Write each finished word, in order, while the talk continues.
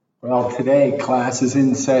Well, today class is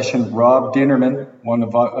in session. Rob Dinerman, one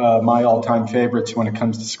of my all-time favorites when it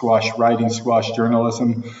comes to squash writing, squash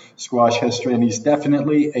journalism, squash history, and he's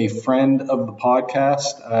definitely a friend of the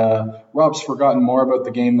podcast. Rob's forgotten more about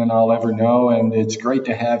the game than I'll ever know, and it's great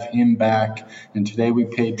to have him back. And today we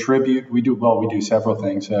paid tribute. We do several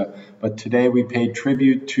things, but today we paid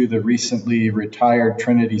tribute to the recently retired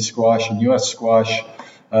Trinity squash and U.S. squash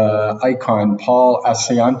icon Paul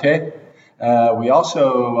Asciante. We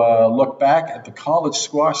also look back at the college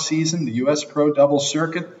squash season, the U.S. Pro Double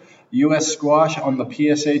Circuit, U.S. Squash on the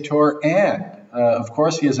PSA Tour, and, of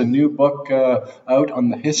course, he has a new book out on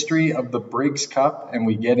the history of the Briggs Cup, and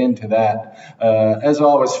we get into that. As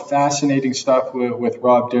always, fascinating stuff with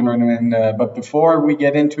Rob Dinerman. But before we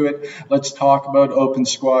get into it, let's talk about Open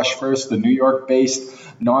Squash first, the New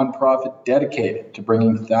York-based nonprofit dedicated to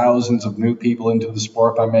bringing thousands of new people into the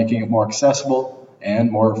sport by making it more accessible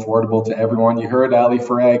and more affordable to everyone. You heard Ali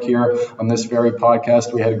Farag here on this very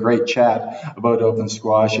podcast. We had a great chat about Open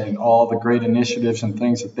Squash and all the great initiatives and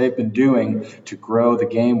things that they've been doing to grow the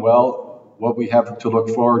game. Well, what we have to look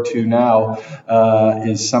forward to now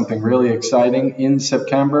is something really exciting. In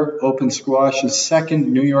September, Open Squash's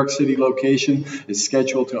second New York City location is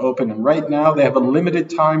scheduled to open. And right now, they have a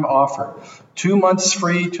limited time offer. 2 months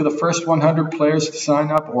free to the first 100 players to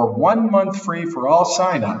sign up, or 1 month free for all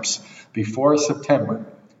signups before September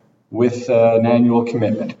with an annual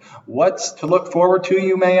commitment. What's to look forward to,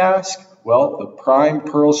 you may ask? Well, the prime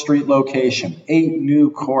Pearl Street location, 8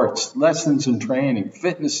 new courts, lessons and training,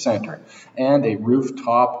 fitness center, and a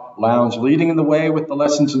rooftop lounge. Leading the way with the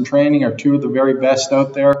lessons and training are 2 of the very best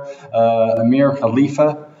out there, Amir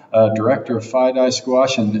Khalifa, director of FIDE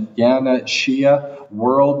Squash, and Yana Shia,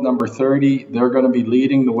 world number 30. They're going to be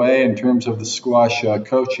leading the way in terms of the squash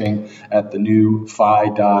coaching at the new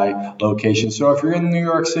FIDE location. So if you're in New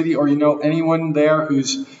York City or you know anyone there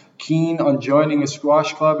who's keen on joining a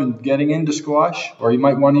squash club and getting into squash, or you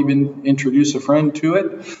might want to even introduce a friend to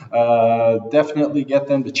it, definitely get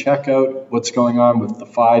them to check out what's going on with the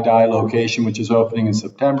FIDE location, which is opening in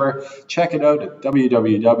September. Check it out at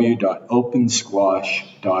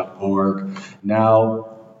www.opensquash.org. Now,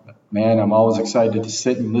 man, I'm always excited to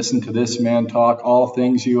sit and listen to this man talk all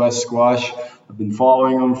things U.S. squash. I've been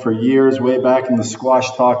following him for years, way back in the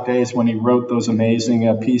Squash Talk days when he wrote those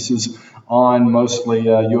amazing pieces on mostly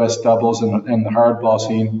U.S. doubles and the hardball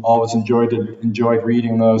scene. Always enjoyed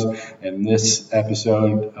reading those, and this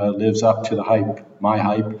episode lives up to the hype, my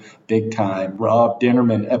hype, big time. Rob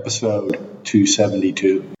Dinerman, episode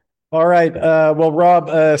 272. All right. Well,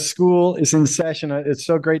 Rob, school is in session. It's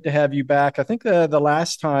so great to have you back. I think the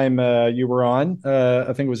last time you were on,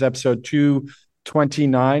 I think it was episode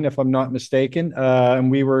 229, if I'm not mistaken, and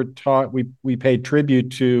we paid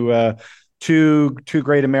tribute to two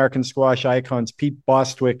great American squash icons, Pete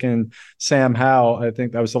Bostwick and Sam Howe. I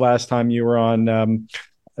think that was the last time you were on.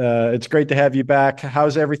 It's great to have you back.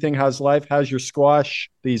 How's everything? How's life? How's your squash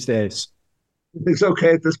these days? It's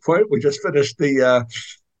okay at this point. We just finished the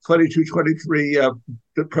 22-23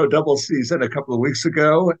 pro double season a couple of weeks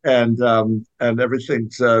ago, and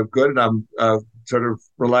everything's good. And I'm sort of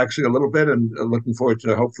relaxing a little bit and looking forward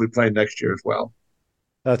to hopefully playing next year as well.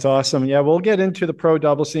 That's awesome. Yeah, we'll get into the pro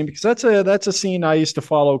double scene because that's a scene I used to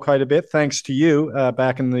follow quite a bit, thanks to you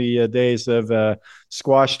back in the days of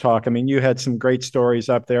Squash Talk. I mean, you had some great stories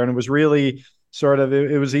up there, and it was really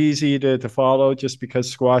it was easy to follow just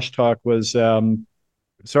because Squash Talk was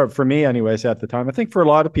sort of, for me anyways at the time, I think for a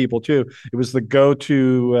lot of people too, it was the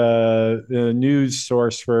go-to news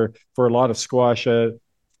source for a lot of squash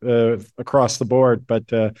across the board.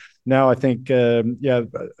 But now I think, I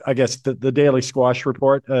guess the Daily Squash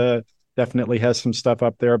Report definitely has some stuff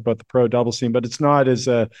up there about the pro double scene, but it's not as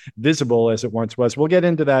visible as it once was. We'll get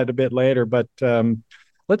into that a bit later, but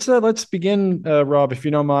let's begin, Rob, if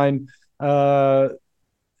you don't mind.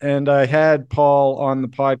 And I had Paul on the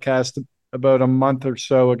podcast about a month or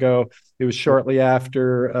so ago. It was shortly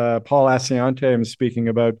after Paul Asciante I'm speaking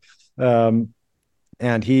about, and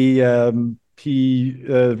he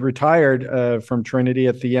retired from Trinity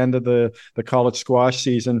at the end of the college squash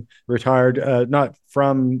season. Retired not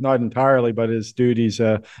entirely, but his duties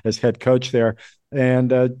as head coach there.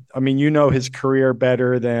 And I mean, you know his career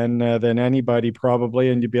better than anybody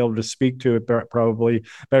probably, and you'd be able to speak to it probably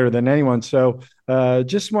better than anyone. So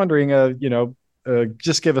just wondering,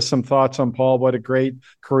 just give us some thoughts on Paul. What a great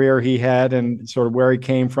career he had, and sort of where he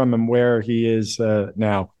came from and where he is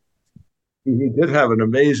now. He did have an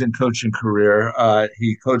amazing coaching career.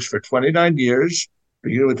 He coached for 29 years,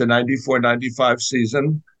 beginning with the 94-95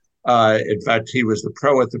 season. In fact, he was the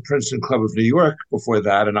pro at the Princeton Club of New York before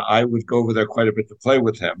that, and I would go over there quite a bit to play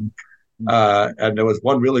with him. And there was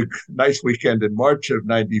one really nice weekend in March of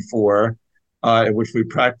 '94 in which we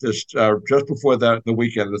practiced just before the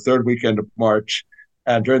weekend, the third weekend of March.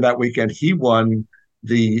 And during that weekend, he won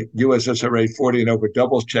the USSRA 40 and over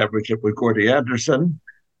doubles championship with Gordy Anderson.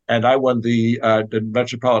 And I won the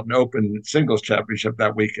Metropolitan Open singles championship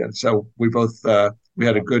that weekend. So we both we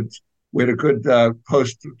had a good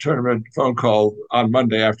post tournament phone call on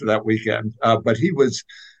Monday after that weekend. But he's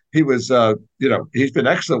been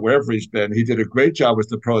excellent wherever he's been. He did a great job as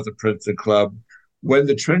the pro at the Princeton Club. When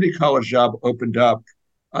the Trinity College job opened up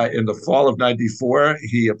in the fall of '94,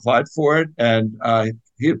 he applied for it, and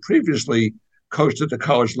he had previously coached at the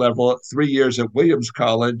college level 3 years at Williams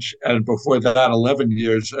College, and before that, 11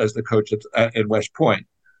 years as the coach at West Point.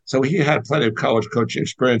 So he had plenty of college coaching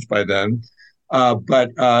experience by then.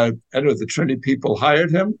 But anyway, the Trinity people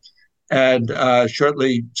hired him. And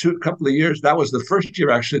shortly, a couple of years, that was the first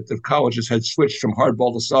year actually the colleges had switched from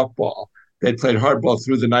hardball to softball. They'd played hardball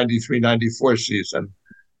through the '93-'94 season.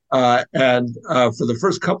 And for the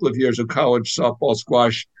first couple of years of college softball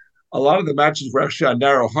squash, a lot of the matches were actually on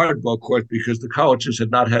narrow hardball courts because the colleges had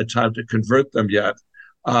not had time to convert them yet.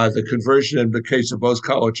 The conversion in the case of both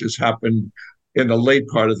colleges happened in the late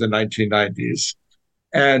part of the 1990s.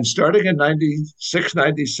 And starting in '96,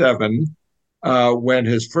 '97, when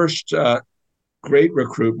his first great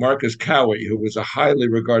recruit, Marcus Cowie, who was a highly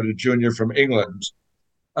regarded junior from England,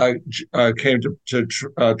 came to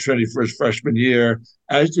Trinity for his freshman year,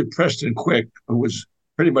 as did Preston Quick, who was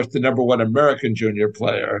pretty much the number one American junior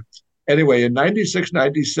player. Anyway, in '96,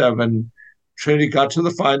 '97, Trinity got to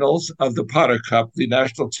the finals of the Potter Cup, the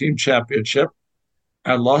national team championship,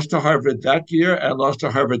 and lost to Harvard that year and lost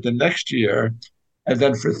to Harvard the next year. And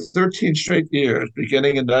then for 13 straight years,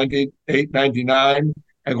 beginning in '98, '99,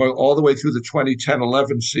 and going all the way through the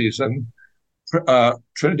 2010-11 season,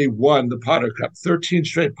 Trinity won the Potter Cup, 13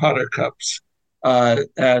 straight Potter Cups,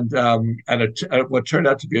 and what turned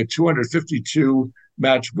out to be a 252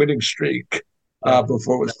 match winning streak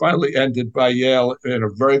before it was finally ended by Yale in a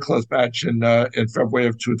very close match in February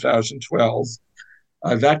of 2012.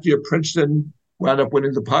 That year, Princeton wound up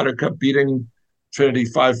winning the Potter Cup, beating Trinity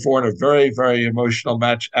 5-4 in a very, very emotional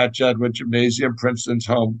match at Jadwin Gymnasium, Princeton's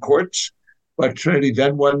home courts. But Trinity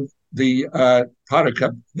then won the Potter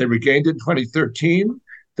Cup. They regained it in 2013.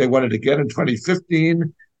 They won it again in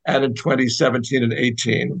 2015 and in 2017 and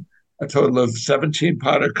 18. A total of 17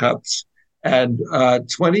 Potter Cups and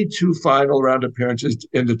 22 final round appearances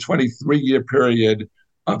in the 23-year period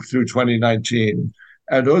up through 2019.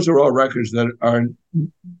 And those are all records that are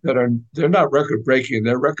they're not record breaking,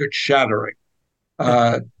 they're record shattering.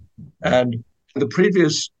 And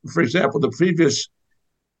for example, the previous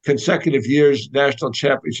consecutive years national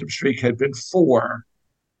championship streak had been four,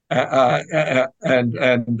 and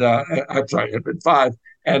I'm sorry, had been five.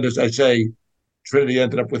 And as I say, Trinity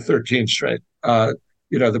ended up with 13 straight.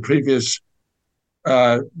 The previous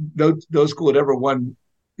no school had ever won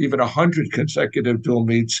even 100 consecutive dual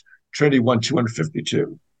meets. Trinity won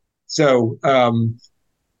 252. So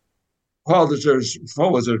Paul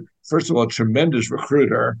was first of all, a tremendous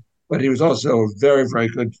recruiter, but he was also a very, very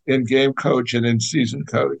good in-game coach and in-season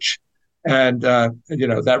coach. And,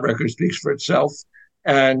 that record speaks for itself.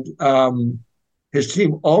 And his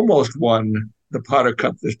team almost won the Potter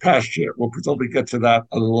Cup this past year. We'll probably get to that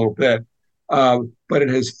a little bit. But in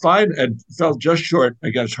his final, and fell just short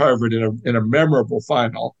against Harvard in a memorable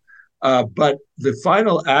final. But the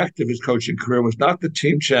final act of his coaching career was not the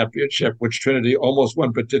team championship, which Trinity almost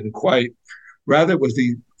won but didn't quite. Rather, it was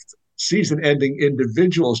the season-ending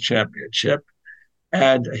individuals championship.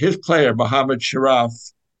 And his player, Mohammad Sharaf,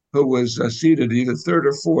 who was seeded either third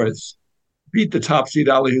or fourth, beat the top seed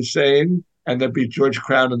Ali Hussein and then beat George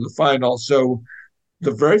Crown in the final. So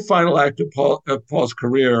the very final act of Paul's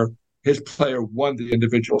career, his player won the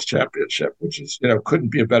individuals championship, which is, couldn't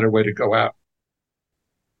be a better way to go out.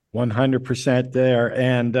 100% there.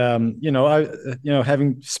 And,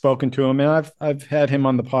 having spoken to him, and I've had him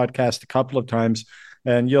on the podcast a couple of times,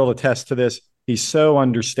 and you'll attest to this. He's so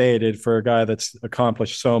understated for a guy that's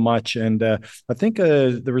accomplished so much. And I think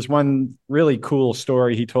there was one really cool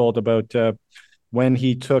story he told about when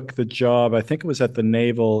he took the job. I think it was at the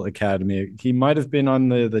Naval Academy. He might have been on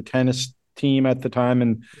the tennis team at the time.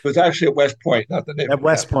 And it was actually at West Point, not the Naval At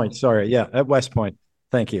West Point, sorry. Yeah, at West Point.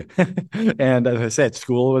 Thank you. And as I said,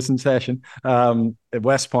 school was in session at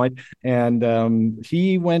West Point. And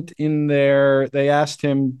he went in there. They asked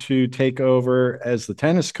him to take over as the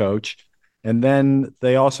tennis coach. And then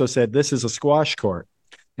they also said, this is a squash court.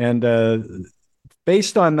 And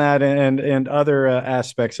based on that and other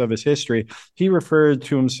aspects of his history, he referred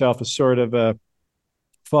to himself as sort of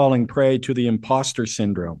falling prey to the imposter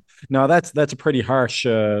syndrome. No, that's a pretty harsh,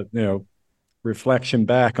 reflection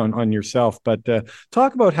back on yourself. But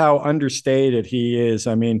talk about how understated he is.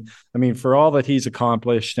 I mean, for all that he's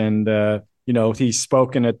accomplished, and he's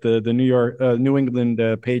spoken at the New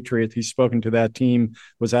England Patriots. He's spoken to that team.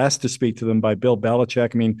 Was asked to speak to them by Bill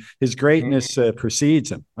Belichick. I mean, his greatness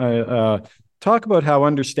precedes him. Talk about how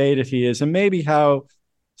understated he is, and maybe how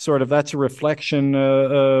sort of that's a reflection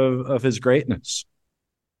of his greatness.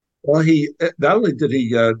 Well, he not only did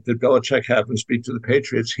Belichick have him speak to the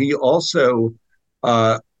Patriots, he also,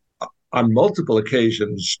 uh, on multiple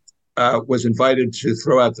occasions, was invited to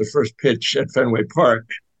throw out the first pitch at Fenway Park,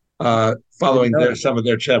 following some of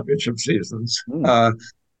their championship seasons. Mm.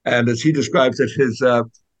 And as he describes it,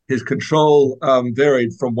 his control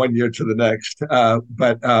varied from one year to the next.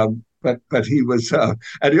 But he was,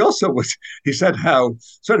 and he also was. He said how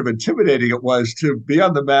sort of intimidating it was to be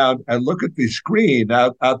on the mound and look at the screen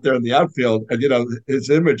out there in the outfield, and his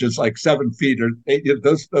image is like 7 feet or 8.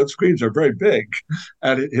 Those screens are very big,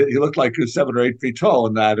 and he looked like he was 7 or 8 feet tall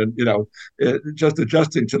in that, and just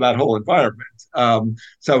adjusting to that whole environment.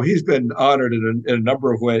 So he's been honored in a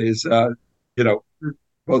number of ways. You know,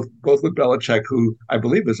 both with Belichick, who I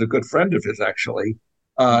believe is a good friend of his, actually,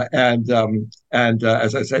 and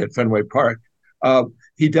as I say, at Fenway Park.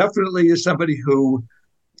 He definitely is somebody who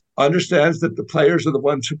understands that the players are the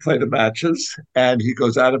ones who play the matches, and he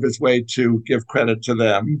goes out of his way to give credit to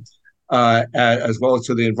them, as well as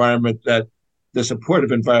to the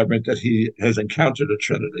supportive environment that he has encountered at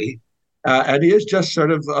Trinity. And he is just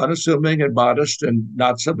sort of unassuming and modest, and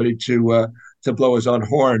not somebody to blow his own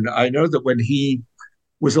horn. I know that when he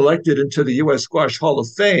was elected into the U.S. Squash Hall of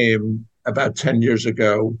Fame about 10 years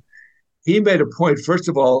ago, he made a point, first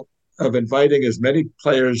of all, of inviting as many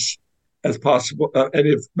players as possible,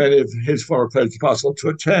 many of his former players as possible, to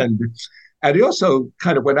attend. And he also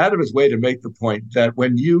kind of went out of his way to make the point that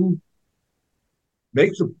when you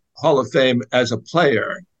make the Hall of Fame as a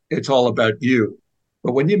player, it's all about you.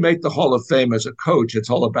 But when you make the Hall of Fame as a coach,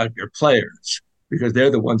 it's all about your players, because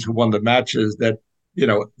they're the ones who won the matches that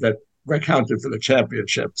were counted for the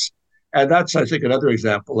championships. And that's, I think, another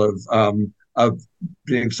example of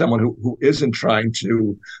being someone who isn't trying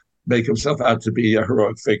to make himself out to be a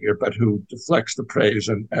heroic figure, but who deflects the praise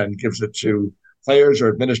and gives it to players or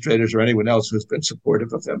administrators or anyone else who's been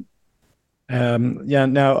supportive of him. Yeah.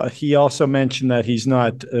 Now, he also mentioned that he's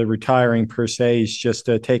not retiring per se. He's just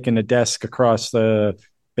taking a desk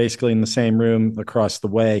basically in the same room across the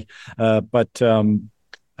way. But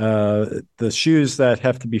the shoes that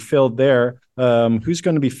have to be filled there, who's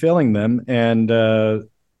going to be filling them, and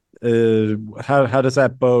how does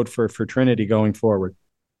that bode for Trinity going forward?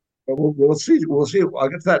 We'll see. We'll see. I'll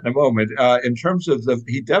get to that in a moment. In terms of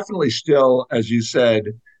he definitely still, as you said,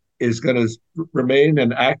 is going to remain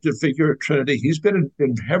an active figure at Trinity. He's been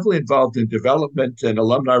heavily involved in development and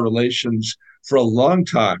alumni relations for a long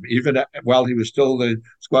time, even while he was still the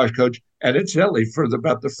squash coach. And incidentally, for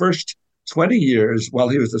about the first 20 years while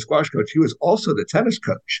he was the squash coach, he was also the tennis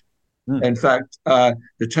coach. Mm. In fact,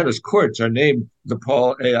 the tennis courts are named the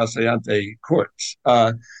Paul A. Alciante courts.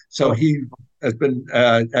 So he has been,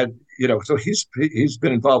 so he's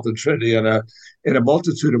been involved in Trinity in a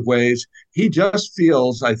multitude of ways. He just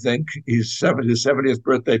feels, I think, his 70th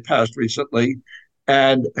birthday passed recently,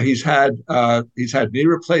 and he's had knee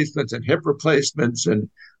replacements and hip replacements and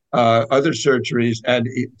other surgeries. And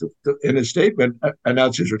in his statement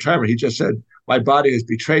announcing his retirement, he just said, "My body has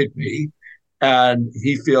betrayed me," and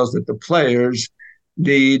he feels that the players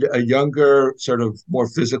need a younger, sort of more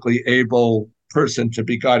physically able person to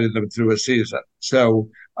be guiding them through a season. So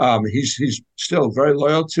he's still very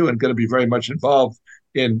loyal to and going to be very much involved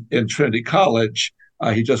in Trinity College.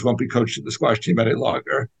 He just won't be coaching the squash team any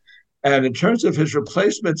longer. And in terms of his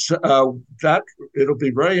replacements, that it'll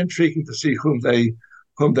be very intriguing to see whom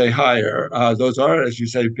they hire. Those are, as you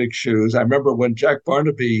say, big shoes. I remember when Jack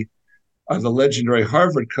Barnaby, the legendary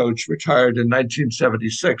Harvard coach, retired in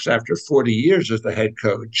 1976 after 40 years as the head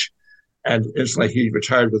coach. And instantly he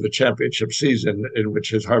retired with a championship season in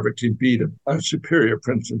which his Harvard team beat a superior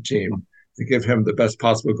Princeton team to give him the best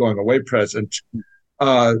possible going away present.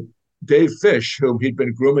 Dave Fish, whom he'd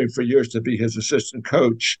been grooming for years to be his assistant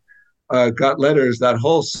coach, got letters that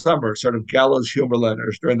whole summer, sort of gallows humor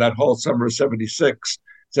letters during that whole summer of 76,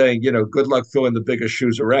 saying, good luck filling the biggest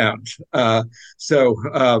shoes around. So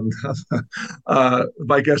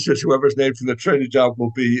my guess is whoever's named for the Trinity job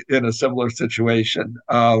will be in a similar situation.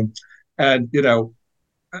 And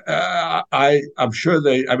I'm sure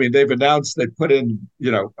they've announced they put in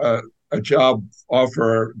a job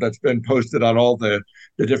offer that's been posted on all the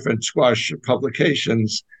different squash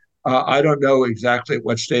publications. I don't know exactly at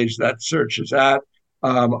what stage that search is at.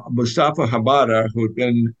 Mustafa Hamada, who had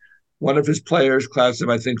been one of his players, class of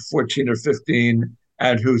I think 14 or 15,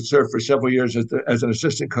 and who served for several years as an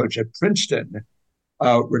assistant coach at Princeton,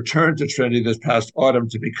 returned to Trinity this past autumn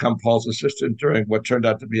to become Paul's assistant during what turned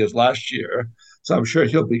out to be his last year. So I'm sure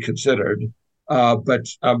he'll be considered, but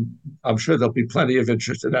I'm sure there'll be plenty of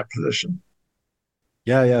interest in that position.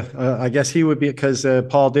 Yeah, yeah. I guess he would be because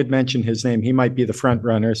Paul did mention his name. He might be the front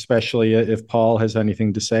runner, especially if Paul has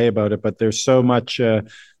anything to say about it. But there's so much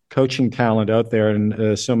coaching talent out there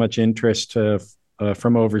and so much interest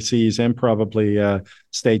from overseas and probably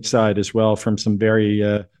stateside as well from some very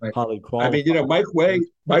Right. highly I mean, qualified.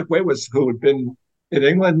 Mike Way was who had been in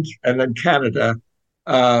England and then Canada,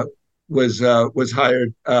 uh, was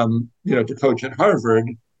hired, to coach at Harvard.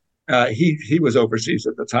 He was overseas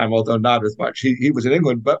at the time, although not as much. He was in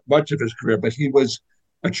England, but much of his career. But he was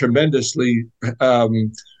a tremendously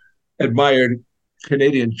admired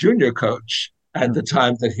Canadian junior coach at the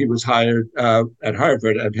time that he was hired at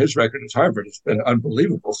Harvard, and his record at Harvard has been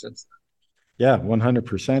unbelievable since then. Yeah,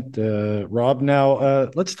 100%. Rob, now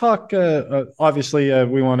let's talk. Obviously,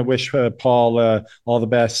 we want to wish Paul all the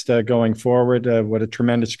best going forward. What a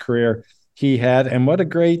tremendous career he had, and what a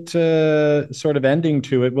great sort of ending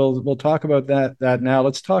to it. We'll talk about that now.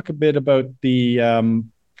 Let's talk a bit about the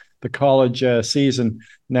college season.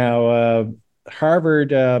 Now,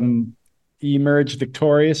 Harvard emerged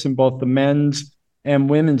victorious in both the men's and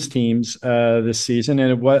women's teams this season,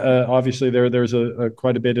 and obviously there's a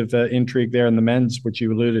quite a bit of intrigue there in the men's, which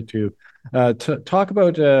you alluded to. Talk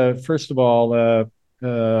about first of all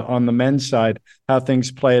on the men's side how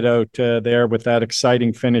things played out there with that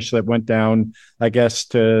exciting finish that went down. I guess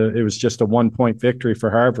it was just a 1 point victory for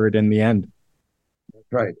Harvard in the end.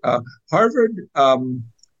 Right. Harvard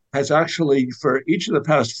has actually, for each of the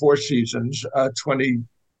past four seasons, 2018-19,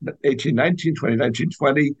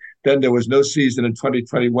 2019-20, then there was no season in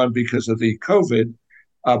 2021 because of the COVID.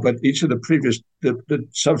 But each of the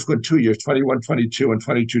subsequent 2 years, 21-22 and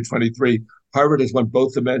 22-23, Harvard has won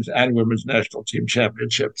both the men's and women's national team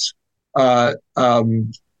championships, uh,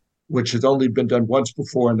 um, which has only been done once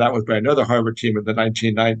before, and that was by another Harvard team in the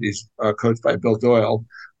 1990s, coached by Bill Doyle.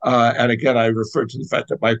 And again, I refer to the fact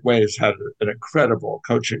that Mike Way has had an incredible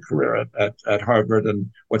coaching career at Harvard,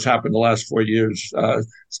 and what's happened the last 4 years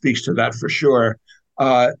speaks to that for sure.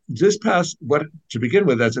 This past, what to begin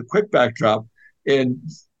with, as a quick backdrop, in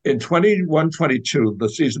 21-22, the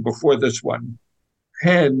season before this one,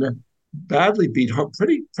 Penn badly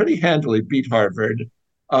pretty handily beat Harvard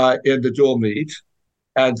in the dual meet,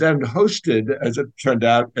 and then hosted, as it turned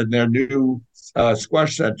out, in their new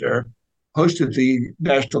squash center, hosted the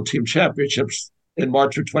national team championships in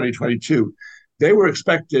March of 2022. They were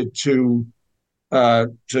expected to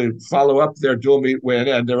follow up their dual meet win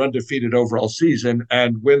and their undefeated overall season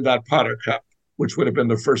and win that Potter Cup, which would have been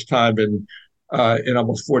the first time in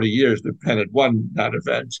almost 40 years that Penn had won that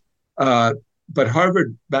event. But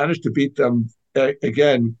Harvard managed to beat them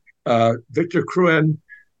again. Victor Cruen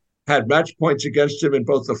had match points against him in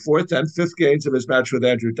both the fourth and fifth games of his match with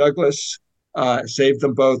Andrew Douglas, saved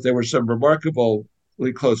them both. There were some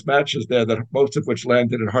remarkably close matches there, that most of which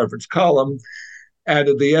landed in Harvard's column. And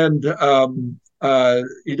in the end,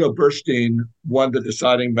 Ido Burstein won the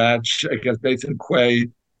deciding match against Nathan Quay,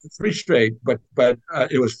 three straight, but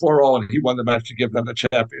it was 4-all, and he won the match to give them the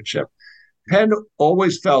championship. Penn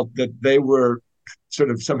always felt that they were sort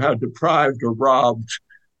of somehow deprived or robbed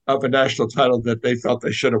of a national title that they felt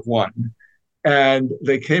they should have won. And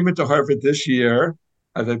they came into Harvard this year.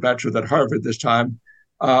 They matched at Harvard this time.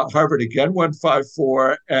 Harvard again won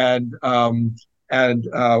 5-4, and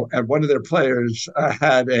one of their players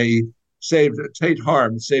Tate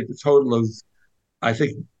Harm saved a total of, I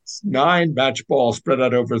think, 9 match balls spread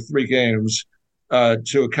out over 3 games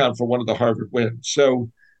to account for one of the Harvard wins. So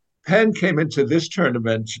Penn came into this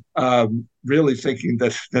tournament really thinking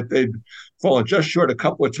that they'd fallen just short a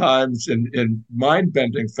couple of times in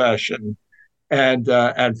mind-bending fashion, and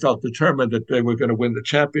felt determined that they were going to win the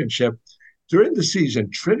championship. During the season,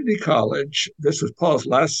 Trinity College, this was Paul's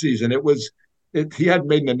last season. He hadn't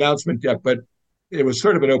made an announcement yet, but it was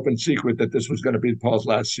sort of an open secret that this was going to be Paul's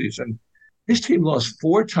last season. His team lost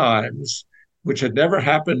 4 times, which had never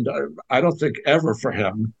happened, I don't think, ever for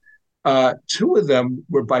him. 2 of them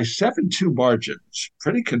were by 7-2 margins,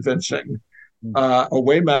 pretty convincing.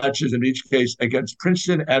 Away matches in each case against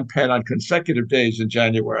Princeton and Penn on consecutive days in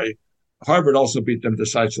January. Harvard also beat them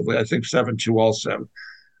decisively, I think 7-2 also.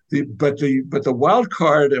 But the wild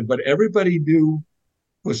card, and what everybody knew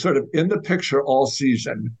was sort of in the picture all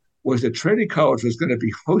season, was that Trinity College was going to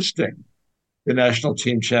be hosting the national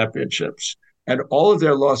team championships. and all of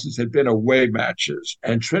their losses had been away matches.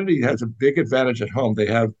 And Trinity has a big advantage at home. They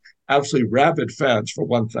have absolutely rabid fans, for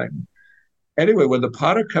one thing. Anyway, when the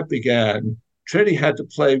Potter Cup began, Trinity had to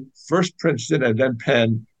play first Princeton and then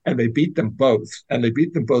Penn, and they beat them both, and they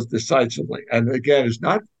beat them both decisively. And again, it's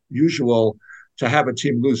not usual to have a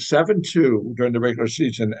team lose 7-2 during the regular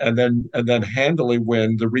season and then handily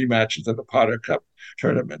win the rematches of the Potter Cup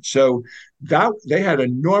tournament. So that they had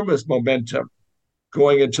enormous momentum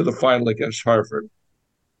going into the final against Harvard.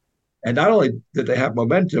 And not only did they have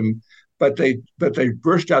momentum, but they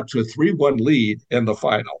burst out to a 3-1 lead in the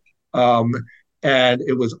final. And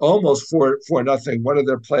it was almost 4-0. One of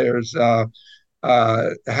their players Abdel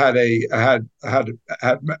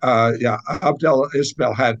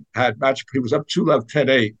Ismail had match. He was up 2-love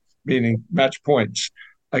 10-8, meaning match points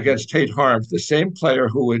against Tate Harms, the same player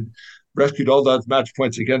who had rescued all those match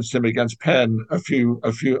points against him against Penn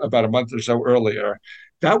about a month or so earlier.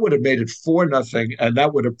 That would have made it 4-0, and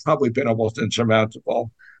that would have probably been almost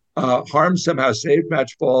insurmountable. Harms somehow saved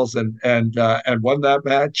match balls and won that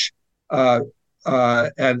match.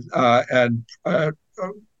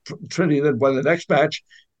 Trinity then won the next match,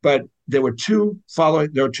 but there were two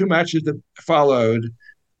matches that followed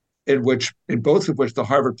in both of which the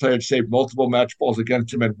Harvard player saved multiple match balls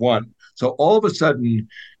against him and won. So all of a sudden,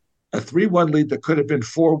 a 3-1 lead that could have been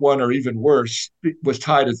 4-1 or even worse was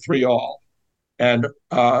tied at 3-all. And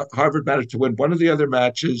Harvard managed to win one of the other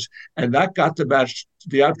matches, and that got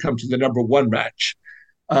the outcome to the number one match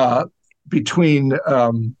between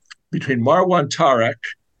Marwan Tarek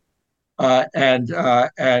and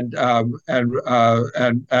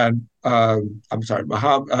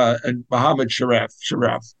Mohammed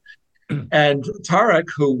Sharaf. And Tarek,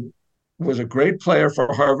 who was a great player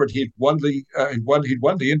for Harvard, he'd won the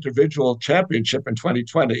individual championship in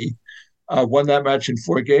 2020. Won that match in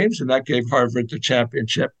 4 games, and that gave Harvard the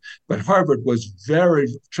championship. But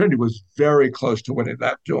Trinity was very close to winning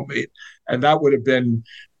that dual meet, and that would have been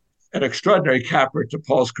an extraordinary capper to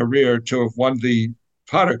Paul's career to have won the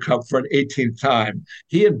Potter Cup for an 18th time.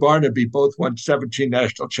 He and Barnaby both won 17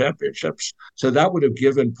 national championships, so that would have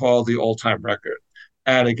given Paul the all-time record.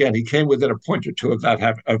 And again, he came within a point or two of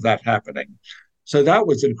that happening. So that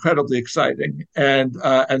was incredibly exciting. And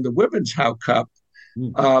the Women's Howe Cup.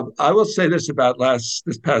 I will say this about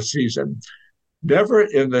this past season. Never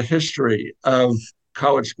in the history of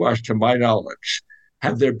college squash, to my knowledge,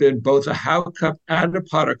 have there been both a Howe Cup and a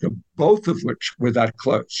Potter Cup, both of which were that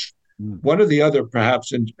close. One or the other,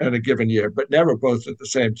 perhaps, in a given year, but never both at the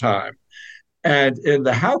same time. And in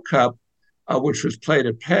the Howe Cup, which was played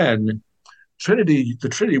at Penn, the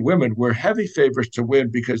Trinity women were heavy favorites to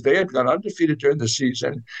win because they had gone undefeated during the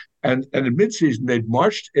season, and in midseason they'd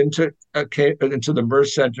marched into the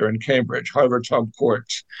Merce Center in Cambridge, Harvard's home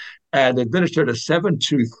courts, and administered a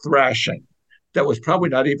 7-2 thrashing that was probably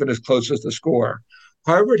not even as close as the score.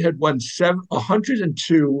 Harvard had won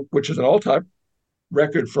 102, which is an all-time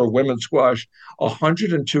record for women's squash,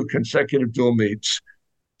 102 consecutive dual meets,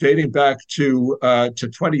 dating back to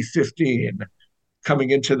 2015.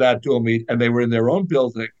 Coming into that dual meet, and they were in their own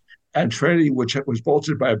building. And Trinity, which was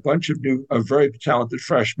bolstered by a bunch of very talented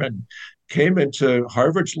freshmen, came into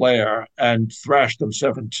Harvard's lair and thrashed them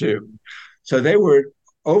 7-2. So they were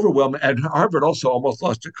overwhelmed. And Harvard also almost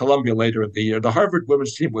lost to Columbia later in the year. The Harvard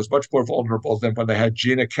women's team was much more vulnerable than when they had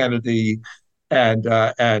Gina Kennedy and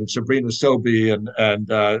Sabrina Sobey and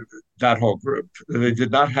that whole group. They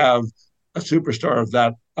did not have a superstar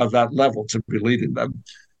of that level to be leading them.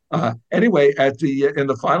 Anyway, in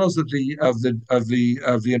the finals of the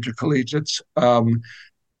intercollegiates,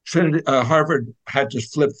 Harvard had to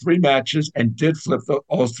flip 3 matches and did flip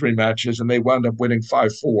all 3 matches, and they wound up winning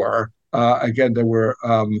 5-4. Again, there were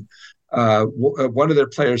one of their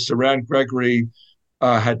players, Saran Gregory,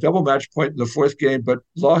 had double match point in the 4th game, but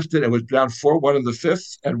lost it and was down 4-1 in the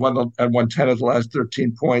 5th and won 10 of the last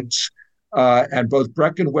 13 points. And both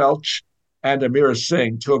Brecken Welch and Amira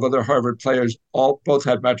Singh, 2 of other Harvard players, both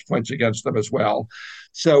had match points against them as well.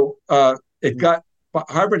 So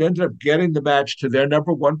Harvard ended up getting the match to their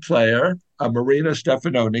number 1 player, Marina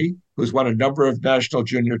Stefanoni, who's won a number of national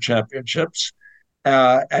junior championships.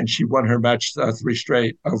 And she won her match 3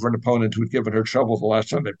 straight over an opponent who had given her trouble the last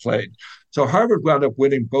time they played. So Harvard wound up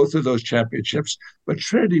winning both of those championships, but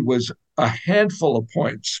Trinity was a handful of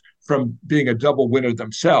points from being a double winner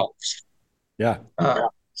themselves. Yeah.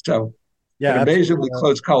 An amazingly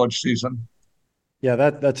close college season. Yeah,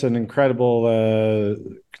 that's an incredible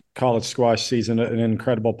college squash season, an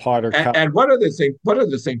incredible Potter Cup. And one other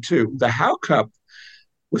thing too, the Howe Cup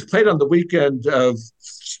was played on the weekend of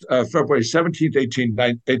February 17th, 18th,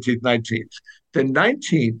 19th. The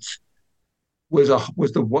 19th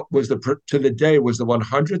to the day was the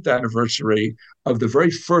 100th anniversary of the very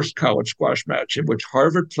first college squash match in which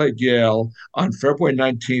Harvard played Yale on February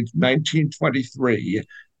 19th, 1923,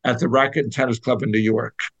 at the Racket and Tennis Club in New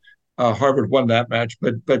York. Harvard won that match,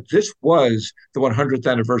 but this was the 100th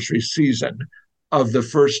anniversary season of the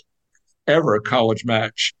first ever college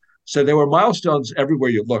match. So there were milestones everywhere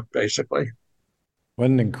you looked, basically. What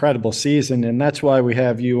an incredible season, and that's why we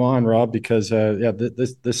have you on, Rob, because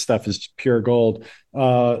this stuff is pure gold.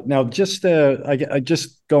 Now, just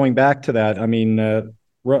just going back to that, I mean,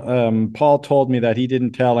 Paul told me that he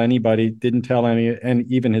didn't tell anybody, didn't tell any,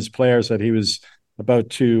 and even his players, that he was about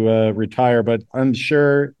to retire. But I'm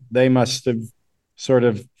sure they must have sort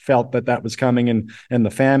of felt that was coming, and the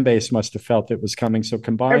fan base must have felt it was coming. So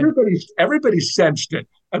combined, everybody sensed it.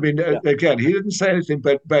 I mean, again, he didn't say anything,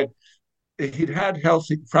 but he'd had health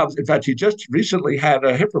problems. In fact, he just recently had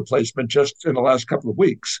a hip replacement just in the last couple of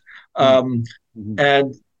weeks. Mm-hmm.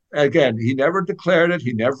 And again, he never declared it.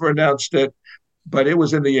 He never announced it, but it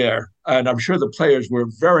was in the air. And I'm sure the players were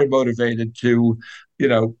very motivated to,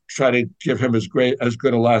 try to give him as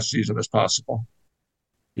good a last season as possible.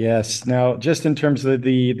 Yes. Now, just in terms of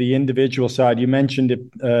the individual side, you mentioned it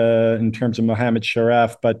in terms of Mohammad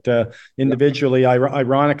Sharaf, but individually,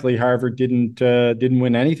 ironically, Harvard didn't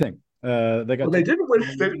win anything. They didn't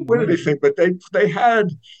win anything, but they had.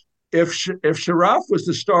 If Sharaf was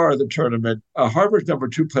the star of the tournament, Harvard's number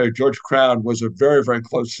 2 player George Crown was a very, very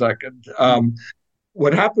close second.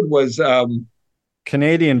 What happened was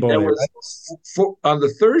Canadian boy. On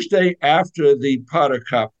the Thursday after the Potter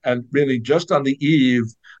Cup, and really just on the eve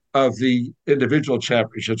of the individual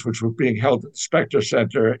championships, which were being held at the Specter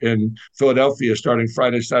Center in Philadelphia starting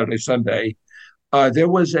Friday, Saturday, Sunday, there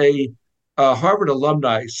was a Harvard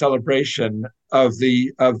alumni celebration of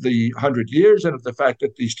the 100 years and of the fact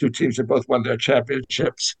that these two teams had both won their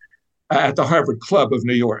championships at the Harvard Club of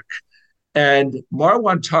New York. And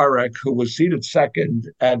Marwan Tarek, who was seated second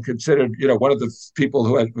and considered, one of the people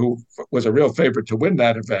who was a real favorite to win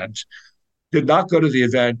that event, did not go to the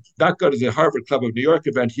event, not go to the Harvard Club of New York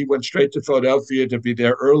event. He went straight to Philadelphia to be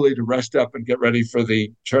there early to rest up and get ready for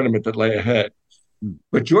the tournament that lay ahead.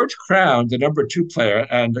 But George Crown, the number 2 player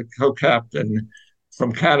and a co-captain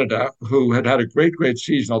from Canada, who had a great, great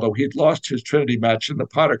season, although he'd lost his Trinity match in the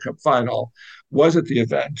Potter Cup final, was at the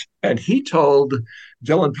event. And he told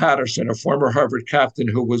Dylan Patterson, a former Harvard captain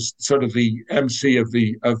who was sort of the MC of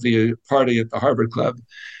the party at the Harvard Club,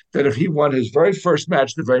 that if he won his very first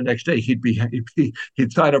match the very next day, he'd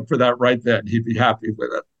sign up for that right then. He'd be happy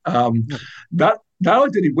with it. Not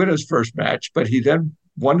only did he win his first match, but he then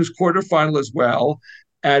won his quarterfinal as well.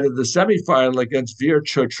 And in the semifinal against Veer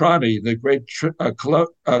Chotrani, the great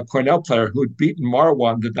Cornell player who had beaten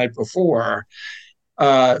Marwan the night before,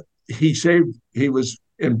 he was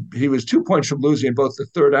 2 points from losing in both the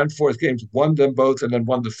third and fourth games, won them both, and then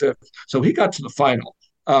won the fifth. So he got to the final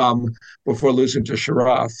before losing to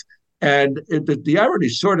Sharaf. And the irony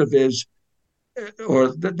sort of is,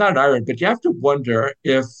 or not irony, but you have to wonder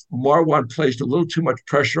if Marwan placed a little too much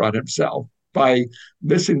pressure on himself by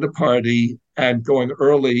missing the party and going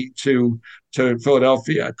early to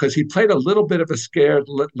Philadelphia, because he played a little bit of a scared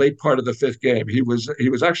late part of the fifth game. He was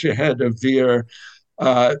actually ahead of Veer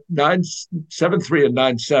 7-3 and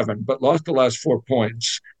 9-7, but lost the last 4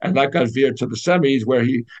 points, and that got Veer to the semis, where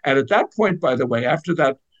and at that point, by the way, after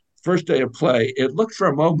that first day of play, it looked for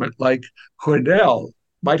a moment like Cornell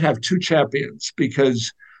might have 2 champions,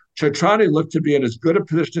 because Chotrani looked to be in as good a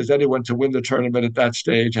position as anyone to win the tournament at that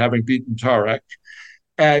stage, having beaten Tarek.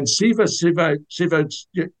 And Sivan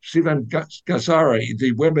Gasari,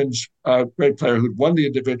 the women's great player who'd won the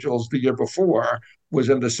individuals the year before, was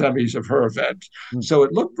in the semis of her event. So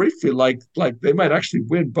it looked briefly like they might actually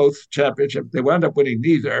win both championships. They wound up winning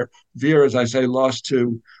neither. Veer, as I say, lost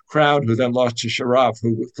to Crown, who then lost to Sharaf,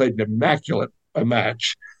 who played an immaculate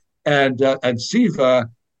match. And Siva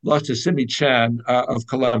lost to Simi Chan of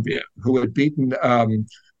Columbia, who had beaten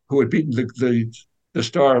the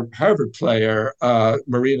star Harvard player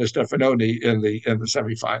Marina Stefanoni in the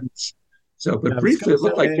semifinals. So, but briefly, it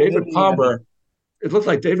looked like David Palmer. It looked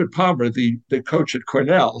like David Palmer, the coach at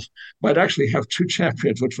Cornell, might actually have 2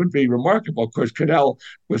 champions, which would be remarkable. Of course, Cornell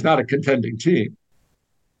was not a contending team.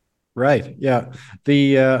 Right. Yeah.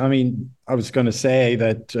 I was going to say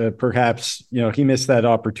that perhaps, he missed that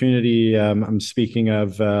opportunity. I'm speaking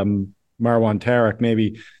of Marwan Tarek,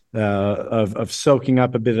 maybe of soaking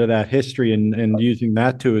up a bit of that history and using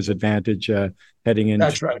that to his advantage heading into.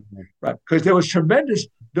 That's right. Right. Because there was tremendous.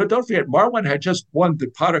 Don't forget, Marwan had just won the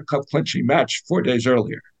Potter Cup clinching match 4 days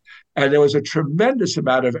earlier. And there was a tremendous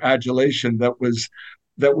amount of adulation that was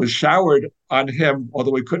that was showered on him,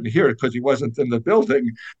 although we couldn't hear it because he wasn't in the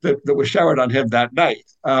building, that was showered on him that night.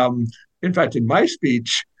 In fact, in my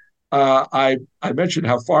speech, I mentioned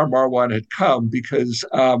how far Marwan had come because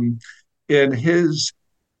in his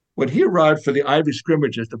when he arrived for the Ivy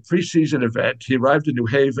scrimmages, the preseason event, he arrived in New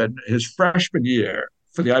Haven his freshman year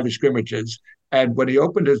for the Ivy scrimmages. And when he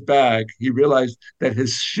opened his bag, he realized that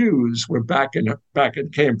his shoes were back in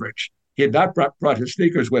Cambridge. He had not brought his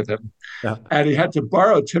sneakers with him, Yeah. and he had to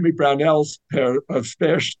borrow Timmy Brownell's pair of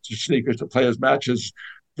spare sneakers to play his matches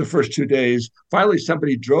the first 2 days. Finally,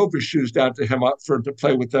 somebody drove his shoes down to him to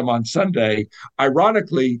play with them on Sunday.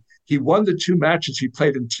 Ironically, he won the 2 matches he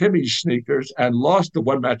played in Timmy's sneakers and lost the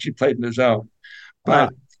 1 match he played in his own. Ah,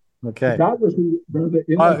 But okay. that was the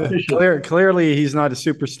inauspicious. Clearly, he's not a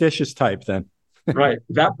superstitious type then. Right.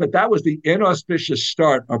 That was the inauspicious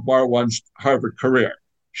start of Marwan's Harvard career,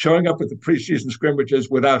 showing up at the preseason scrimmages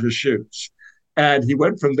without his shoes. And he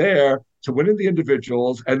went from there to winning the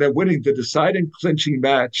individuals and then winning the deciding clinching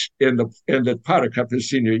match in the Potter Cup his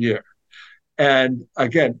senior year. And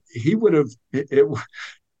again, he would have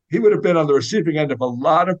been on the receiving end of a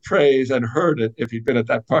lot of praise and heard it if he'd been at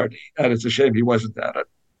that party. And it's a shame he wasn't at it.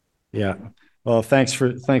 Yeah. Well, thanks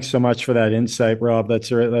so much for that insight, Rob.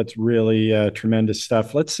 That's really tremendous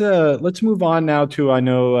stuff. Let's move on now to, I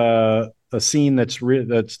know, a scene that's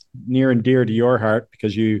near and dear to your heart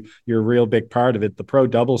because you're a real big part of it, the pro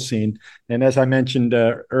double scene. And as I mentioned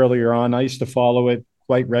earlier on, I used to follow it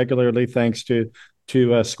quite regularly, thanks to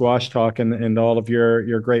Squash Talk and all of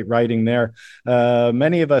your great writing there.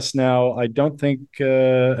 Many of us now, I don't think,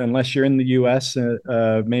 unless you're in the U.S.,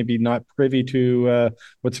 maybe not privy to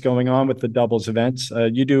what's going on with the doubles events.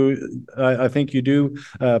 You do, I think you do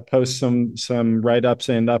post some write-ups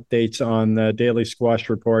and updates on the Daily Squash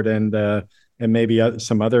Report and maybe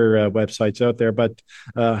some other websites out there. But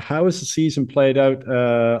how has the season played out?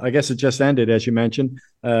 I guess it just ended, as you mentioned.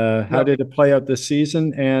 How did it play out this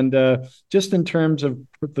season? And just in terms of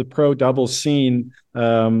the pro doubles scene,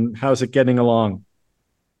 how's it getting along?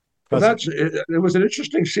 Well, it was an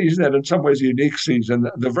interesting season and in some ways a unique season.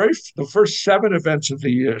 The first 7 events of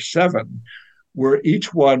the year, were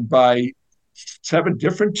each won by 7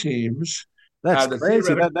 different teams. That's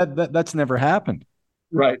crazy. That's never happened.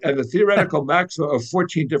 Right. And the theoretical maximum of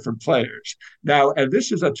 14 different players. Now, and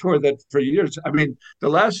this is a tour that for years, I mean, the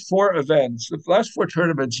last 4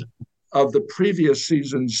 tournaments of the previous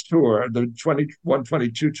season's tour, the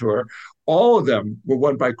 21-22 tour, all of them were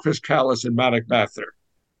won by Chris Callis and Manik Mather.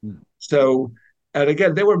 So, and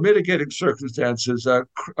again, there were mitigating circumstances.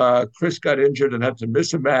 Chris got injured and had to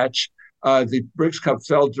miss a match. The Briggs Cup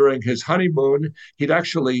fell during his honeymoon. He'd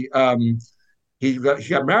actually he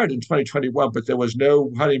got married in 2021, but there was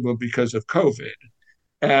no honeymoon because of COVID.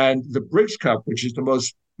 And the Briggs Cup, which is the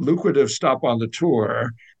most lucrative stop on the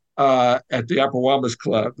tour, at the Appowamus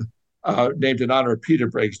Club, named in honor of Peter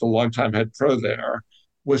Briggs, the longtime head pro there,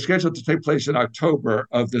 was scheduled to take place in October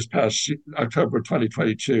of this past October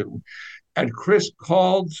 2022. And Chris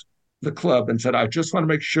called the club and said, I just want to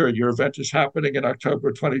make sure your event is happening in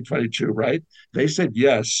October 2022, right? They said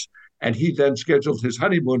yes. And he then scheduled his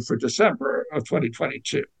honeymoon for December of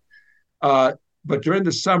 2022. But during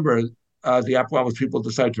the summer, the Appowamus people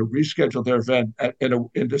decided to reschedule their event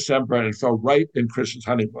in December, and it fell right in Chris's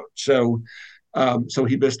honeymoon. So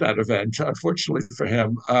he missed that event, unfortunately for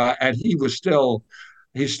him. And he's still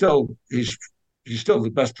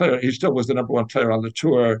the best player. He still was the number 1 player on the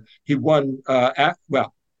tour. He won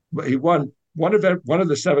he won one of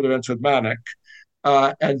the 7 events with Manik,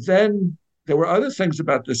 and then there were other things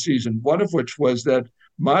about this season. One of which was that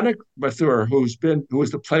Manik Mathur, who was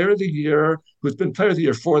the player of the year, who's been player of the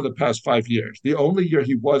year for the past 5 years. The only year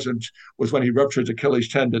he wasn't was when he ruptured Achilles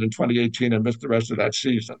tendon in 2018 and missed the rest of that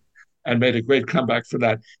season, and made a great comeback for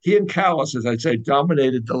that. He and Callis, as I'd say,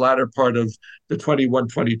 dominated the latter part of the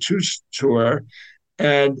 21-22 tour,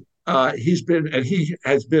 and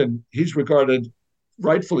he's regarded,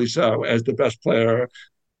 rightfully so, as the best player,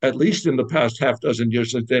 at least in the past half dozen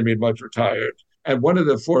years since Damian Mudge retired, and one of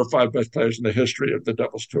the 4 or 5 best players in the history of the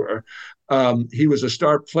doubles tour. He was a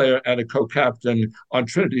star player and a co-captain on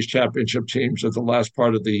Trinity's championship teams of the last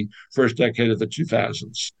part of the first decade of the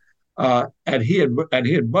 2000s. And he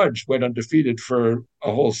and Mudge went undefeated for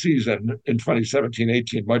a whole season in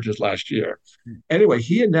 2017-18, Mudge's last year. Anyway,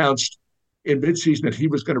 he announced in midseason that he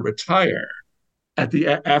was going to retire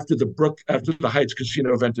after the Heights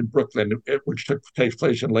Casino event in Brooklyn, which takes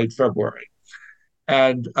place in late February.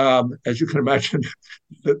 And as you can imagine,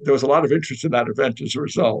 there was a lot of interest in that event as a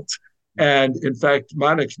result. And in fact,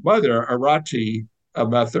 Manik's mother, Arati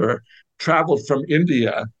Mathur, traveled from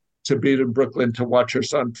India to be in Brooklyn to watch her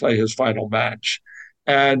son play his final match.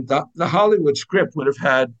 And the Hollywood script would have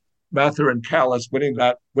had Mather and Callis winning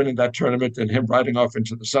that tournament and him riding off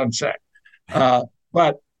into the sunset.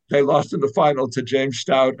 But they lost in the final to James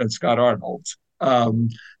Stout and Scott Arnold.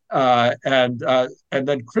 And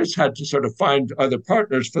then Chris had to sort of find other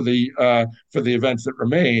partners for the events that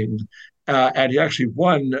remained. And he actually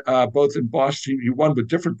won both in Boston. He won with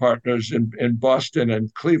different partners in Boston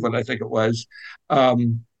and Cleveland, I think it was.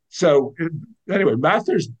 So anyway,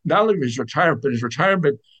 Mather's not only his retirement, but his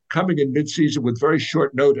retirement coming in midseason with very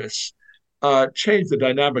short notice changed the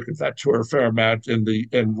dynamic of that tour a fair amount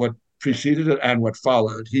in what preceded it and what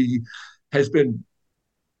followed. He has been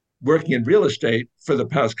working in real estate for the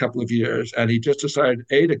past couple of years, and he just decided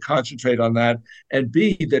A, to concentrate on that, and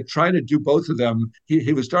B, that trying to do both of them,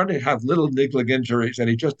 he was starting to have little niggling injuries, and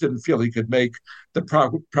he just didn't feel he could make the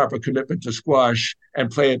proper commitment to squash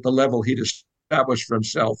and play at the level he'd established for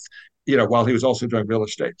himself, while he was also doing real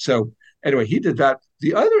estate. So anyway, he did that.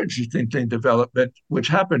 The other interesting thing development, which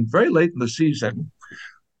happened very late in the season,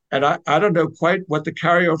 and I don't know quite what the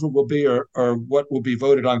carryover will be or what will be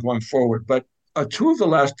voted on going forward, but two of the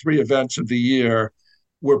last three events of the year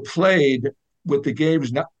were played with the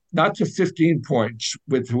games not to 15 points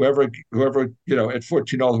with whoever at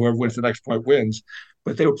 14 all, whoever wins the next point wins,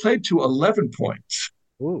 but they were played to 11 points.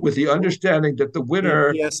 Ooh. With the understanding that the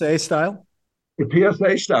winner, PSA style, the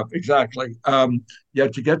PSA stuff, exactly. You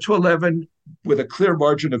had to get to 11 with a clear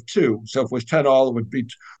margin of 2. So if it was 10 all, it would be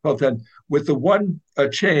 12-10, with the one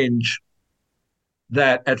change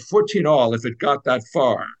that at 14 all, if it got that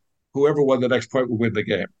far, whoever won the next point would win the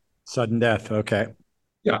game. Sudden death. Okay.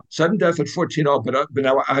 Yeah, sudden death at 14 all. But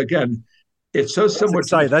now again, it's so similar.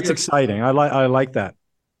 That's exciting. I like that.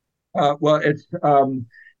 Well,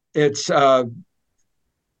 it's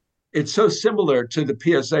so similar to the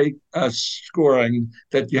PSA scoring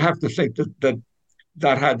that you have to think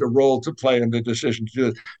that had a role to play in the decision to do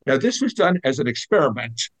it. Now, this was done as an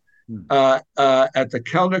experiment at the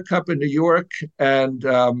Kellner Cup in New York, and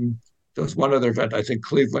there was one other event, I think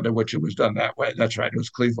Cleveland, in which it was done that way. That's right, it was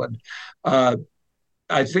Cleveland.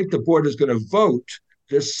 I think the board is going to vote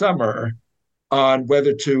this summer on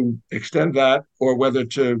whether to extend that or whether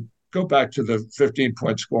to go back to the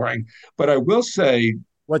 15-point scoring. But I will say,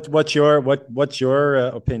 what's your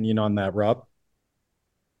opinion on that, Rob?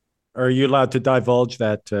 Or are you allowed to divulge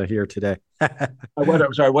that here today?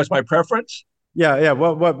 Sorry, what's my preference? Yeah.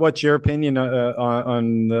 What's your opinion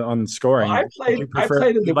on scoring? Well, I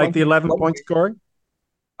played in the 11-point scoring.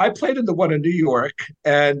 I played in the one in New York,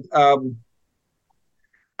 and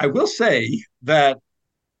I will say that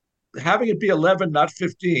having it be 11, not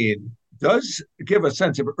 15, does give a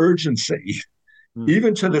sense of urgency,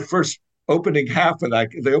 even to the first opening half of that,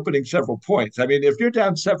 the opening several points. I mean, if you're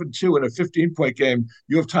down 7-2 in a 15-point game,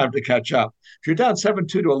 you have time to catch up. If you're down 7-2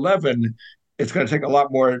 to 11, it's going to take a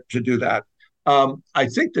lot more to do that. I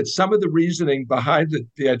think that some of the reasoning behind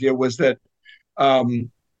the idea was that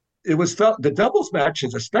it was felt the doubles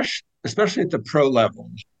matches, especially at the pro level,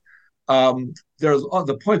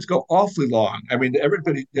 the points go awfully long. I mean,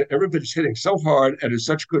 everybody's hitting so hard and is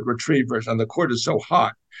such good retrievers, and the court is so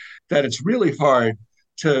hot that it's really hard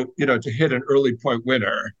to hit an early point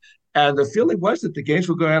winner. And the feeling was that the games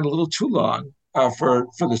were going on a little too long for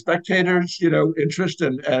the spectators, interest,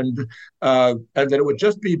 and that it would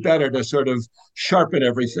just be better to sort of sharpen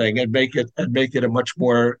everything and make it a much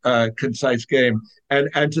more concise game.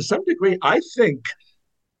 And to some degree, I think,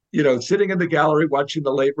 sitting in the gallery watching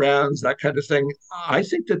the late rounds, that kind of thing, I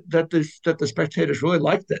think that the spectators really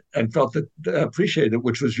liked it and felt that appreciated it,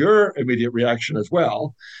 which was your immediate reaction as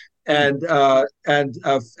well. And I think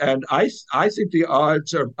the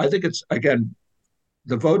odds are. I think it's, again,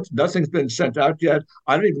 the vote. Nothing's been sent out yet.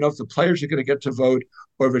 I don't even know if the players are going to get to vote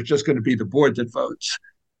or if it's just going to be the board that votes.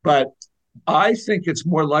 But I think it's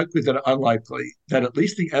more likely than unlikely that at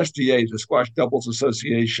least the SDA, the Squash Doubles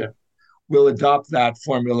Association, will adopt that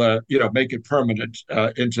formula, make it permanent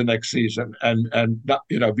into next season and not,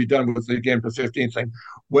 be done with the game to 15 thing.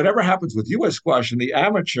 Whatever happens with U.S. squash and the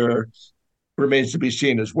amateur remains to be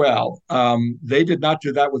seen as well. They did not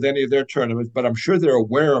do that with any of their tournaments, but I'm sure they're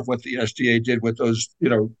aware of what the SDA did with those,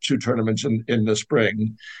 two tournaments in the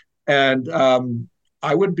spring. And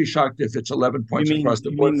I wouldn't be shocked if it's 11 points across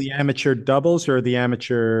the board. You mean the amateur doubles or the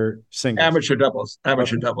amateur singles? Amateur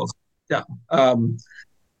doubles. Yeah.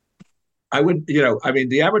 I would,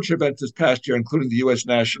 the amateur events this past year, including the U.S.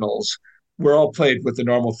 Nationals, were all played with the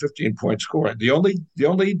normal 15-point scoring. The only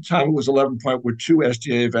time it was 11-point were two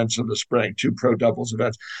SDA events in the spring, two pro doubles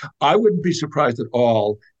events. I wouldn't be surprised at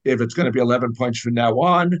all if it's going to be 11 points from now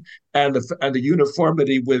on, and the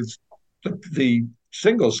uniformity with the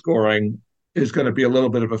single scoring is going to be a little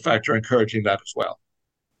bit of a factor encouraging that as well.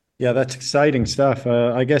 Yeah, that's exciting stuff.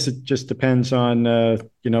 I guess it just depends on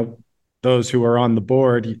those who are on the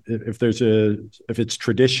board. If it's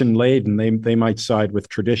tradition laden, they might side with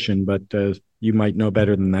tradition, but you might know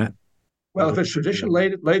better than that. Well, if it's tradition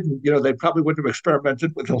laden, they probably wouldn't have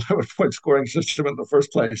experimented with the 11-point scoring system in the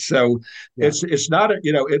first place. So Yeah. it's not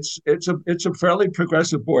it's a fairly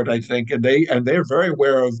progressive board, I think, and they're very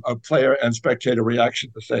aware of player and spectator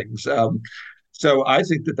reaction to things. So I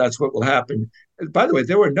think that's what will happen. By the way,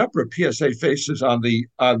 there were a number of PSA faces on the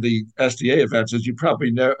SDA events, as you probably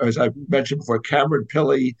know, as I mentioned before. Cameron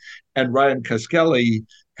Pilley and Ryan Kaskelly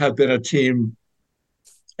have been a team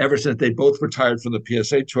ever since they both retired from the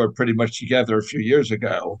PSA Tour pretty much together a few years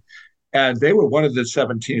ago. And they were one of the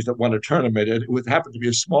 7 teams that won a tournament. It happened to be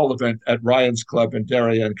a small event at Ryan's Club in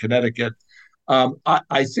Darien, Connecticut.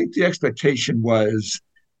 I think the expectation was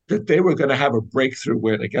that they were going to have a breakthrough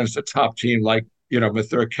win against a top team like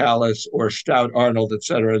Mathur Callis or Stout Arnold, et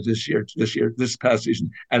cetera, this past season,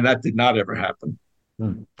 and that did not ever happen.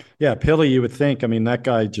 Yeah, Pilly, you would think. I mean, that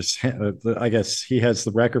guy I guess he has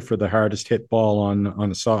the record for the hardest hit ball on the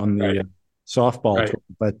Right. softball Right. tour.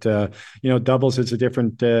 But doubles is a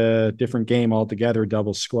different game altogether.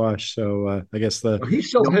 Doubles squash. So I guess the Well, he's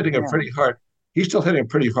still hitting a pretty hard. He's still hitting a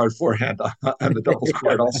pretty hard forehand on the doubles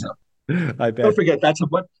court. Also, I don't bet. forget that's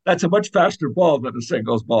a much faster ball than a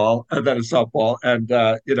singles ball and than a softball, and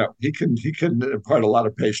he can impart a lot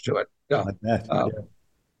of pace to it. Yeah. I bet. Um, Yeah.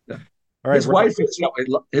 yeah. All right, His Rob. wife is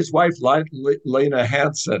his wife Lena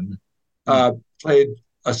Hansen Hmm. played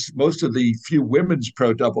most of the few women's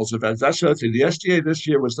pro doubles events. That's the other thing. The SDA this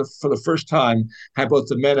year was for the first time had both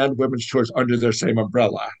the men and women's tours under their same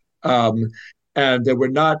umbrella. Um, and there were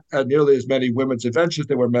not nearly as many women's events as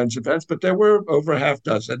there were men's events, but there were over a half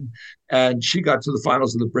dozen. And she got to the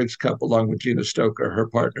finals of the Briggs Cup along with Gina Stoker, her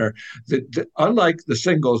partner. Unlike the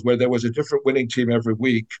singles, where there was a different winning team every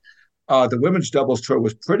week, the women's doubles tour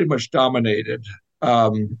was pretty much dominated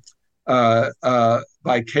um,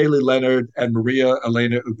 by Kaylee Leonard and Maria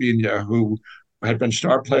Elena Ubiña, who had been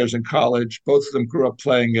star players in college. Both of them grew up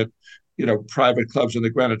playing at private clubs in the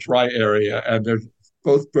Greenwich Rye area, and they're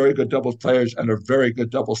both very good doubles players and a very good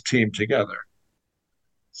doubles team together.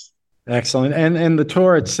 Excellent. And the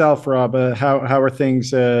tour itself, Rob. How are things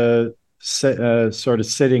sort of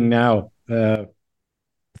sitting now?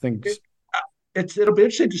 Things. It'll be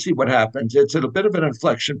interesting to see what happens. It's at a bit of an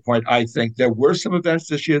inflection point, I think. There were some events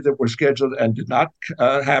this year that were scheduled and did not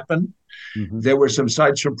happen. Mhm. There were some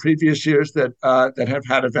sites from previous years that have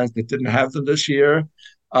had events that didn't have them this year.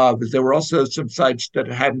 But there were also some sites that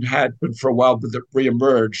hadn't had them for a while, but that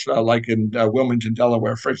reemerged, like in Wilmington,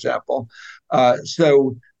 Delaware, for example. There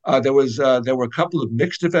were a couple of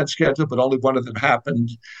mixed events scheduled, but only one of them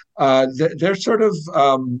happened. They're sort of,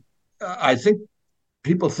 I think,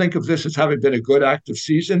 people think of this as having been a good active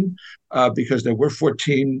season because there were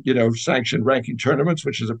 14, sanctioned ranking tournaments,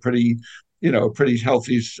 which is a pretty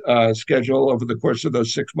healthy schedule over the course of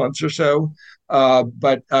those 6 months or so.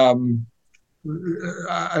 But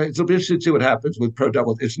it'll be interesting to see what happens with pro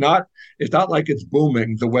doubles. It's not like it's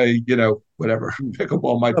booming the way whatever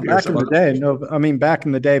pickleball might Well, be or back some in the other. day, no, I mean, back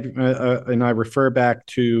in the day, and I refer back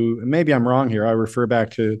to, maybe I'm wrong here. I refer back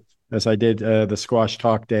to, as I did the squash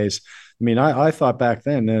talk days. I mean, I thought back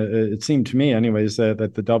then, it seemed to me, anyways,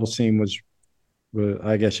 that the double scene was,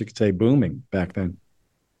 I guess you could say, booming back then.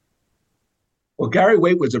 Well, Gary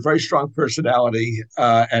Waite was a very strong personality,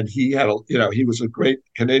 and he was a great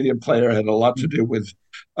Canadian player, had a lot to do with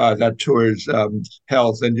that tour's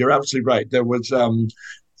health. And you're absolutely right. There's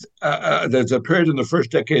a period in the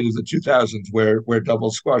first decade of the 2000s where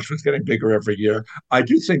double squash was getting bigger every year. I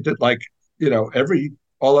do think that, like every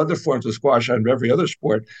all other forms of squash and every other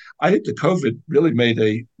sport, I think the COVID really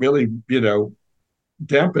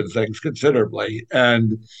dampened things considerably.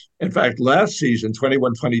 And in fact, last season,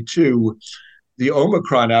 21-22, the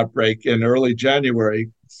Omicron outbreak in early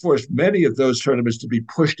January forced many of those tournaments to be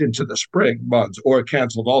pushed into the spring months or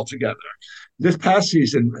canceled altogether. This past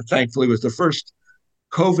season, thankfully, was the first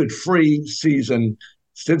COVID-free season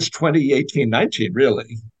since 2018-19,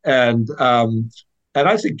 really. And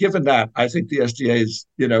I think, given that, I think the SDA has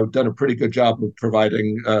done a pretty good job of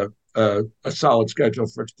providing a solid schedule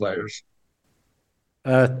for its players.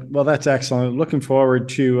 Well, that's excellent. Looking forward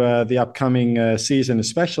to the upcoming season,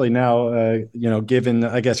 especially now. Given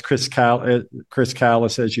I guess Chris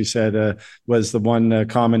Callis, as you said, was the one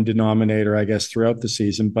common denominator, I guess, throughout the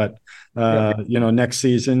season. But Yeah. next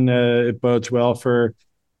season it bodes well for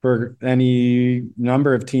any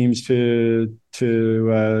number of teams to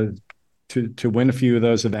win a few of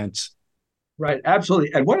those events. Right,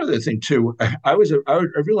 absolutely. And one other thing too, I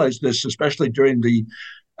realized this especially during the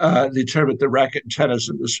the tournament, the racket and tennis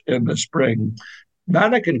in the spring.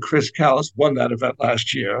 Manick and Chris Callis won that event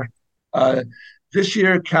last year. This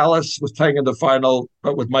year, Callis was playing in the final,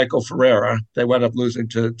 but with Michael Ferreira. They wound up losing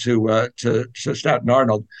to Stoughton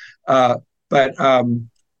Arnold. But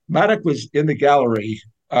Manick was in the gallery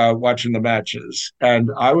watching the matches, and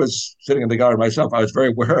I was sitting in the gallery myself. I was very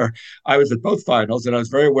aware. I was at both finals, and I was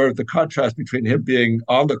very aware of the contrast between him being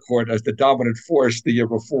on the court as the dominant force the year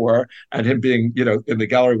before, and him being, in the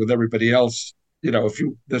gallery with everybody else,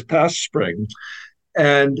 this past spring.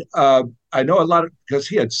 And I know a lot because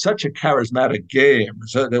he had such a charismatic game.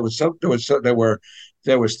 So there was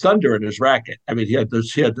thunder in his racket. I mean, he had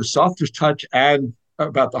the softest touch and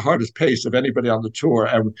about the hardest pace of anybody on the tour,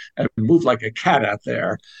 and moved like a cat out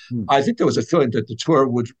there. I think there was a feeling that the tour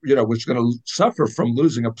was going to suffer from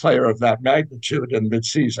losing a player of that magnitude in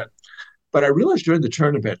mid-season. But I realized during the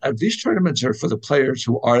tournament, these tournaments are for the players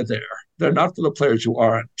who are there. They're not for the players who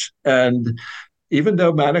aren't. And even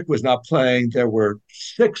though Manick was not playing, there were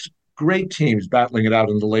 6 great teams battling it out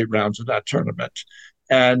in the late rounds of that tournament.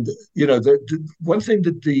 And, the one thing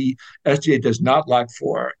that the SDA does not lack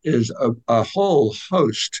for is a whole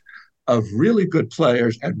host of really good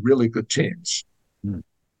players and really good teams.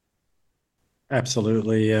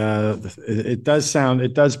 Absolutely. It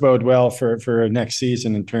does bode well for next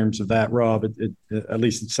season in terms of that, Rob. At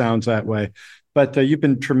least it sounds that way. But you've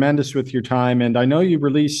been tremendous with your time, and I know you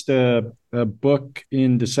released a book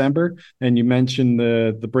in December, and you mentioned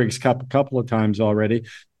the Briggs Cup a couple of times already.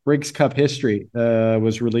 Briggs Cup History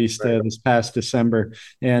was released this past December,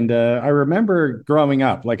 and I remember growing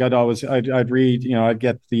up, like I'd read, I'd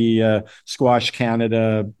get the Squash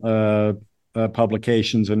Canada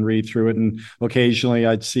publications and read through it, and occasionally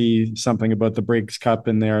I'd see something about the Briggs Cup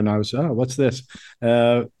in there, and I was, oh, what's this?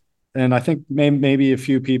 And I think maybe a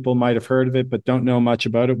few people might have heard of it, but don't know much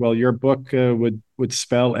about it. Well, your book would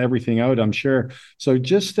spell everything out, I'm sure. So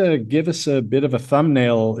just give us a bit of a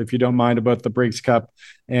thumbnail, if you don't mind, about the Briggs Cup,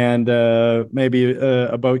 and maybe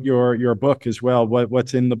about your book as well.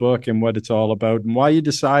 What's in the book and what it's all about, and why you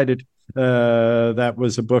decided that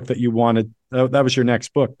was a book that you wanted. That was your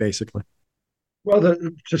next book, basically. Well,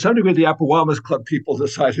 to some degree, the Appowamus Club people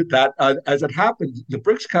decided that. As it happened, the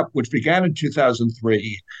Briggs Cup, which began in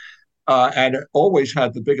 2003, and it always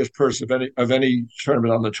had the biggest purse of any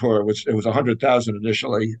tournament on the tour, which it was 100,000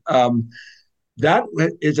 initially. That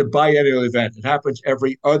is a biennial event. It happens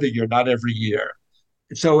every other year, not every year.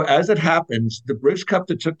 So as it happens, the Briggs Cup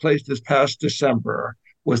that took place this past December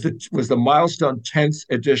was the milestone 10th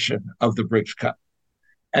edition of the Briggs Cup.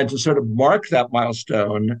 And to sort of mark that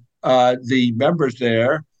milestone, the members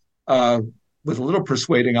there, with a little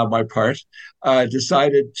persuading on my part,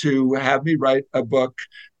 decided to have me write a book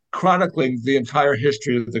chronicling the entire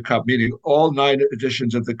history of the Cup, meaning all 9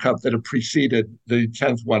 editions of the Cup that have preceded the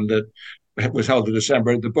 10th one that was held in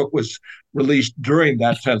December. The book was released during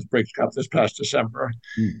that 10th Briggs Cup this past December.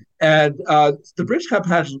 And the Briggs Cup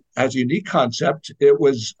has a unique concept. It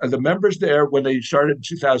was the members there, when they started in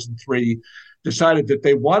 2003, decided that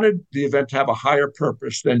they wanted the event to have a higher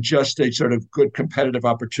purpose than just a sort of good competitive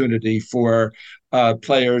opportunity for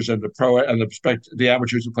players and the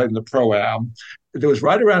amateurs who played in the Pro-Am. It was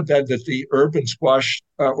right around then that the urban squash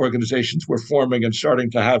organizations were forming and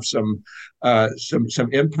starting to have some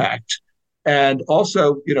impact. And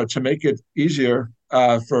also, to make it easier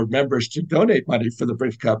for members to donate money for the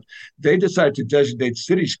Briggs Cup, they decided to designate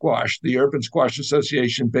City Squash, the Urban Squash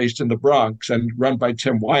Association based in the Bronx and run by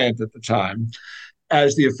Tim Wyant at the time,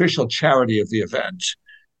 as the official charity of the event.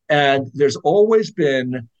 And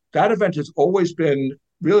that event has always been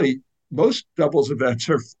really, most doubles events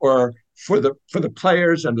are for the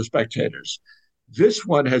players and the spectators. This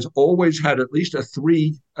one has always had at least a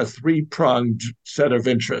three-pronged set of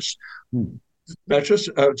interests.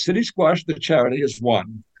 City Squash, the charity, is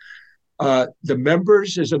one. The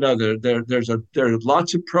members is another. There are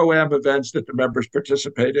lots of Pro-Am events that the members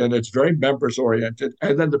participate in. It's very members oriented,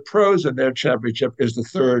 and then the pros and their championship is the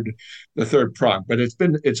third prong. But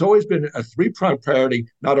it's always been a 3-prong priority,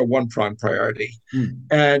 not a 1-prong priority.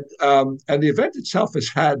 And the event itself has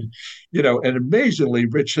had, an amazingly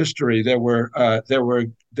rich history.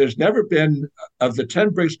 There's never been, of the 10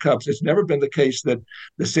 Briggs Cups, it's never been the case that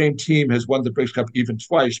the same team has won the Briggs Cup even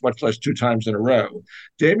twice, much less 2 times in a row.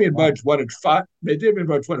 Damien Mudge won it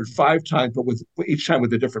 5 times, but with each time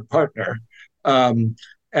with a different partner. So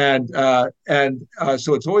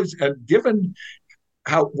it's always, and given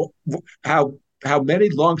how many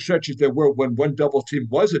long stretches there were when one double team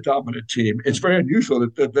was a dominant team, it's very unusual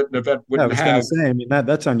that an event wouldn't have. I was going to say,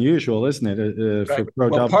 that's unusual, isn't it, for pro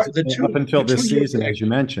doubles up until this season, as you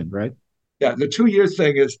mentioned, right? Yeah, the 2 year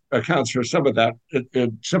thing is accounts for some of that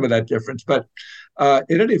difference. But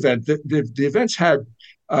in any event, the events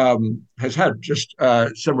has had just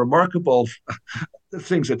some remarkable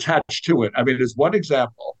things attached to it. I mean, there's one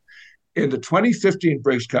example in the 2015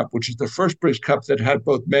 Briggs Cup, which is the first Briggs Cup that had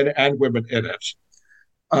both men and women in it.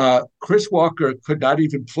 Chris Walker could not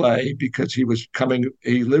even play because he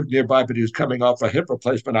lived nearby, but he was coming off a hip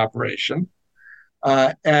replacement operation.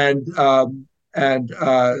 Uh, and and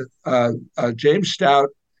James Stout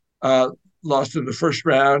uh, lost in the first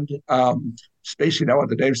round. Spacing out on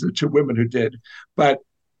the names of the two women who did. But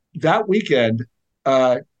that weekend,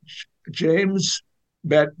 uh, James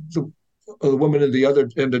met the woman in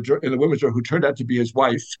the women's row who turned out to be his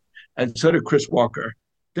wife, and so did Chris Walker.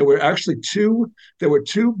 There were actually two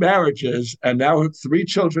marriages, and now three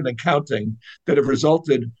children and counting that have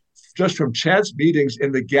resulted just from chance meetings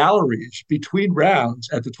in the galleries between rounds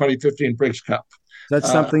at the 2015 Briggs Cup. That's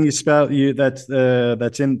Uh, something you spell you that's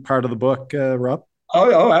in part of the book, Rob.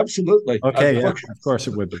 oh, absolutely. Okay, yeah, of course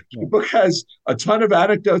it would be. Yeah. The book has a ton of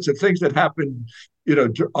anecdotes and things that happened,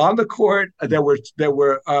 on the court. There were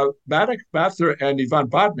Matic Mather and Yvonne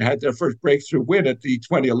Bodden had their first breakthrough win at the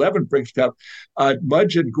 2011 Briggs Cup.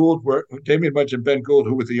 Mudge and Gould were Damien Mudge and Ben Gould,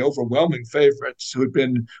 who were the overwhelming favorites, who had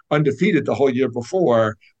been undefeated the whole year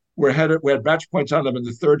before. We had match points on them in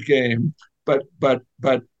the third game, but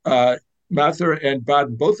Mather and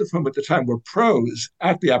Bodden, both of whom at the time were pros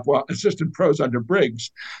at the assistant pros under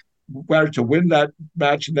Briggs, managed to win that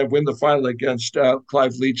match and then win the final against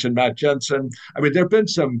Clive Leach and Matt Jensen. I mean, there have been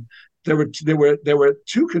some. There were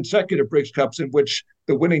two consecutive Briggs Cups in which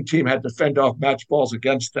the winning team had to fend off match balls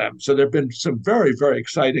against them. So there have been some very, very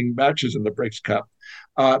exciting matches in the Briggs Cup.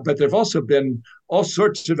 But there have also been all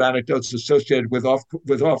sorts of anecdotes associated with off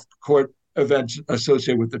court events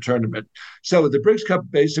associated with the tournament. So the Briggs Cup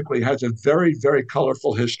basically has a very, very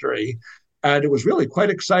colorful history. And it was really quite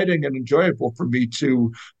exciting and enjoyable for me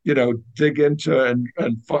to, dig into and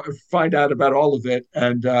find out about all of it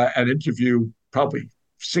and interview probably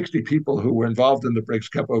 60 people who were involved in the Briggs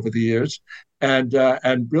Cup over the years. And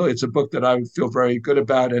really, it's a book that I feel very good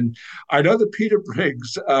about. And I know that Peter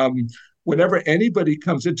Briggs, whenever anybody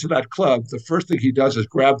comes into that club, the first thing he does is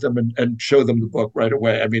grab them and show them the book right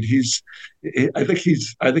away. I mean, I think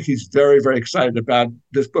he's very, very excited about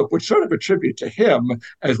this book, which sort of a tribute to him,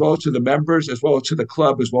 as well as to the members, as well as to the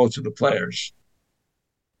club, as well as to the players.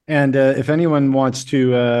 And if anyone wants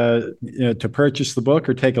to purchase the book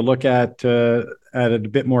or take a look at it a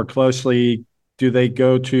bit more closely, do they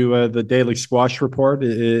go to the Daily Squash Report?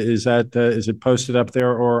 Is it posted up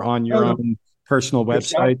there or on your own personal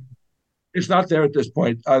website? It's not there at this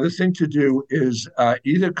point. The thing to do is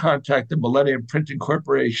either contact the Millennium Printing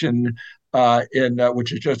Corporation,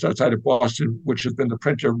 which is just outside of Boston, which has been the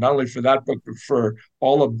printer not only for that book but for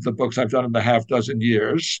all of the books I've done in the half dozen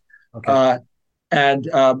years, Okay.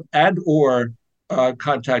 or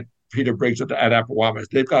contact Peter Briggs at Appowamis.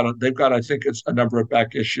 They've got I think it's a number of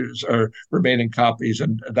back issues or remaining copies,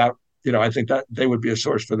 and that I think that they would be a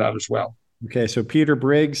source for that as well. Okay, so Peter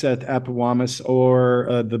Briggs at Appowamis or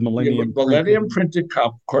the Millennium Printing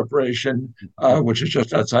Corporation, which is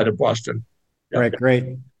just outside of Boston. Yeah.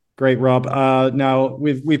 Right, great, Rob. Now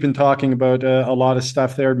we've been talking about a lot of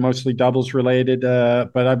stuff there, mostly doubles related,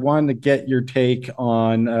 but I wanted to get your take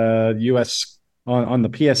on U.S. on the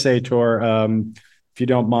PSA tour. If you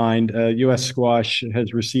don't mind, U.S. squash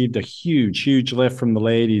has received a huge lift from the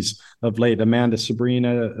ladies of late. Amanda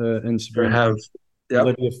Sabrina and Sabrina. Have. Yep.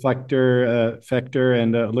 Olivia Fector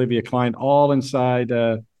and Olivia Klein, all inside,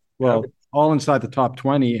 all inside the top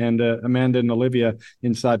 20, and Amanda and Olivia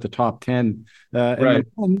inside the top 10. And right.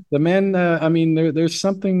 the men, I mean, there's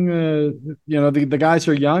something, the guys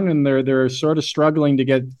are young and they're sort of struggling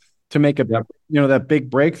to make that big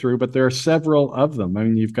breakthrough, but there are several of them. I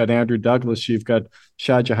mean, you've got Andrew Douglas, you've got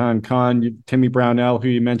Shah Jahan Khan, Timmy Brownell, who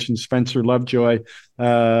you mentioned, Spencer Lovejoy,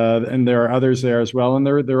 and there are others there as well, and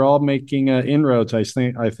they're all making inroads. I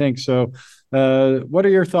think so. What are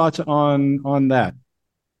your thoughts on that?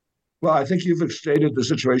 Well, I think you've stated the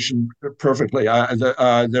situation perfectly.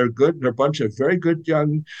 They're good. They're a bunch of very good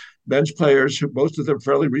young men's players who, most of them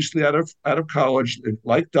fairly recently out of college,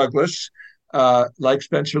 like Douglas. Like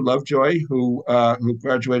Spencer Lovejoy, who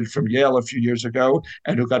graduated from Yale a few years ago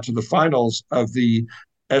and who got to the finals of the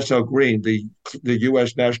SL Green, the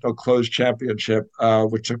U.S. National Closed Championship,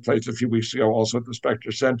 which took place a few weeks ago, also at the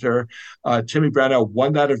Spectre Center. Timmy Brownell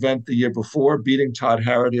won that event the year before, beating Todd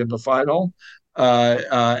Harrity in the final.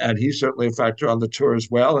 And he's certainly a factor on the tour as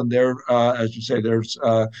well. And as you say, there's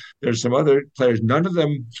some other players. None of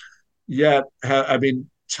them yet. I mean,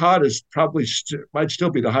 Todd is probably might still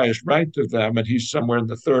be the highest ranked of them, and he's somewhere in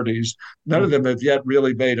the 30s. None of them have yet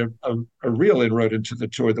really made a real inroad into the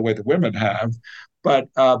tour the way the women have. But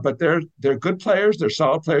they're good players, they're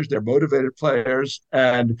solid players, they're motivated players,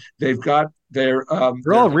 and they've got they're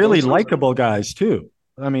all really likable guys too.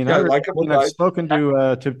 I mean, yeah, likable I've guys. spoken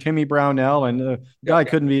to Timmy Brownell, and the guy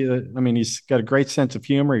couldn't be. I mean, he's got a great sense of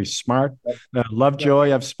humor. He's smart.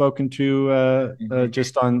 Lovejoy, I've spoken to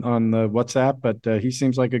just on the WhatsApp, but he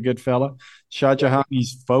seems like a good fella. Shah Jahan,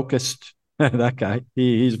 he's focused. That guy,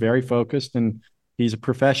 he's very focused, and he's a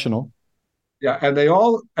professional. Yeah, and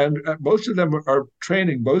most of them are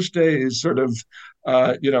training most days, sort of,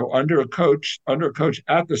 under a coach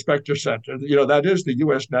at the Specter Center. That is the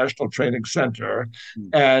U.S. National Training Center,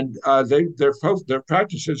 and their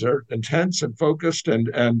practices are intense and focused,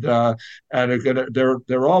 and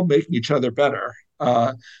they're all making each other better.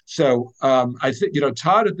 I think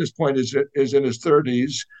Todd at this point is in his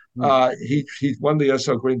 30s. He won the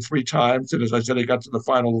SL Green 3 times, and as I said, he got to the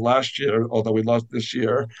final last year, although we lost this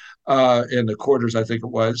year in the quarters, I think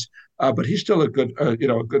it was. But he's still a good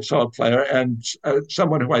solid player, and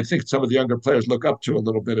someone who I think some of the younger players look up to a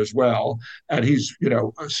little bit as well. And he's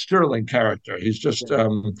a sterling character. He's just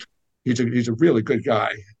he's a really good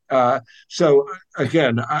guy. So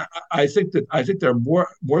again, I think there are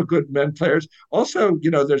more good men players. Also,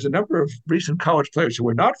 there's a number of recent college players who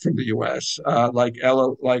are not from the U.S. Like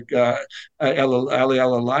Ali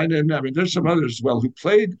Alalainen. I mean, there's some others as well who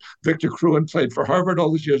played. Victor Kruin played for Harvard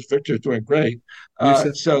all these years. Victor's doing great.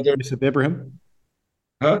 Yusuf Ibrahim.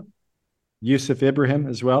 Huh? Yusuf Ibrahim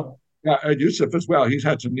as well. Yeah, Yusuf as well. He's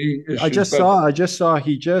had some knee issues. I just saw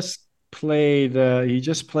he just played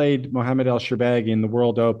Mohamed El Shorbagy in the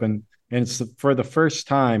World Open, and it's for the first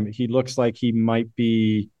time he looks like he might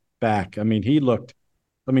be back. I mean,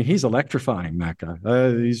 he's electrifying, that guy.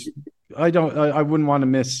 I wouldn't want to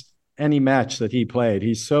miss any match that he played.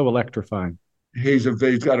 He's so electrifying. He's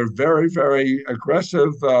got a very, very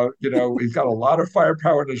aggressive, he's got a lot of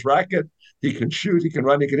firepower in his racket. He can shoot, he can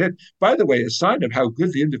run, he can hit. By the way, a sign of how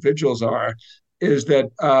good the individuals are is that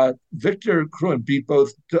Victor Kruin beat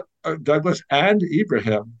both Douglas and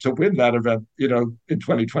Ibrahim to win that event, in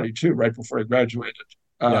 2022, right before he graduated.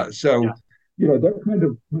 They're kind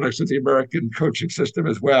of products of the American coaching system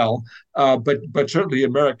as well. But certainly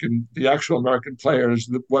the actual American players,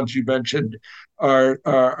 the ones you mentioned, are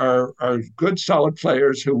good, solid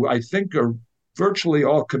players who I think are virtually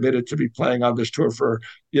all committed to be playing on this tour for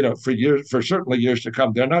certainly years to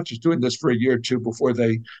come. They're not just doing this for a year or two before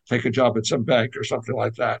they take a job at some bank or something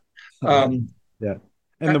like that. Yeah.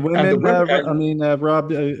 And the women,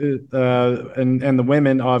 Rob, and the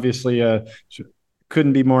women obviously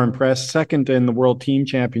couldn't be more impressed. Second in the World Team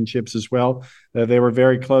Championships as well. They were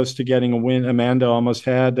very close to getting a win. Amanda almost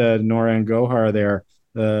had Nora and Gohar there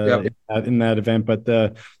in that event. But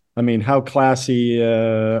how classy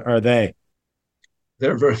are they?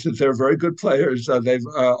 They're very good players. They've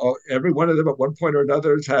every one of them at one point or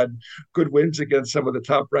another has had good wins against some of the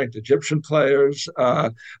top ranked Egyptian players.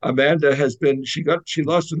 Amanda she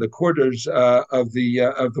lost in the quarters of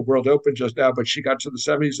the World Open just now, but she got to the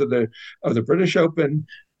semis of the British Open.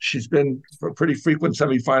 She's been a pretty frequent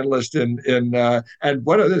semifinalist and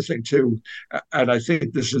one other thing too, and I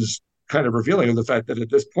think this is kind of revealing of the fact that at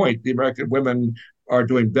this point the American women are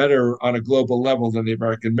doing better on a global level than the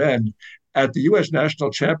American men. At the U.S. National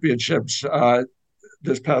Championships a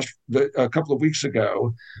couple of weeks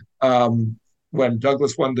ago, when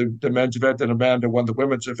Douglas won the men's event and Amanda won the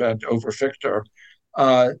women's event over Victor,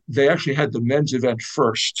 they actually had the men's event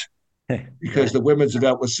first because the women's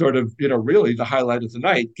event was sort of really the highlight of the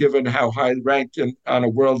night, given how high ranked on a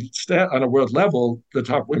world level the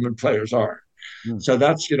top women players are. So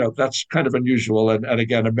that's kind of unusual. And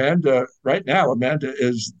again, Amanda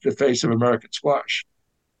is the face of American squash.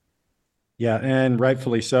 Yeah, and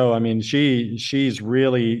rightfully so. I mean, she's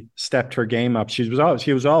really stepped her game up. She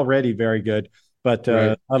was already very good, but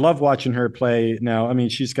right. I love watching her play now. I mean,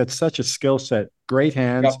 she's got such a skill set, great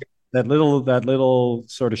hands. That little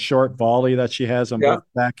sort of short volley that she has on both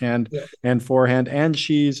backhand and forehand, and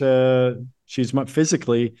she's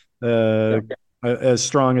physically as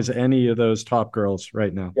strong as any of those top girls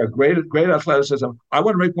right now. Yeah, great athleticism. I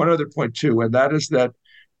want to make one other point too, and that is that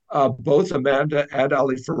both Amanda and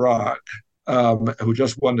Ali Farag, who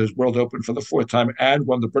just won his World Open for the 4th time and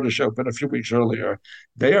won the British Open a few weeks earlier,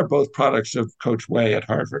 they are both products of Coach Wei at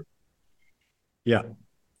Harvard. Yeah,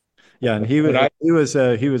 and he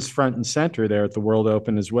was front and center there at the World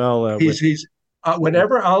Open as well.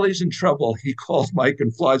 Whenever Ali's in trouble, he calls Mike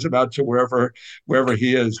and flies him out to wherever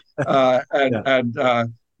he is. But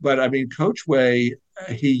I mean, Coach Wei,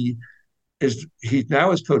 he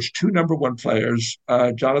now has coached two number one players,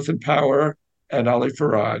 Jonathan Power and Ali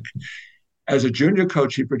Farag. As a junior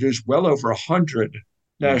coach, he produced well over 100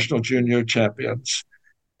 national junior champions.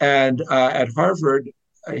 And at Harvard,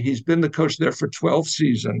 he's been the coach there for 12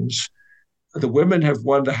 seasons. The women have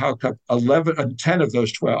won the Howe Cup 10 of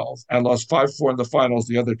those 12 and lost 5-4 in the finals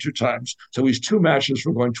the other two times. So he's 2 matches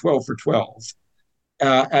from going 12 for 12.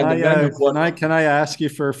 And the men have won. Can I ask you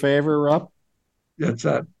for a favor, Rob? That's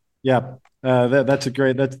that. Yeah, that's a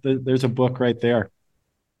great. There's a book right there.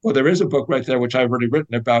 Well, there is a book right there which I've already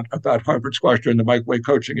written about Harvard squash during the Mike Way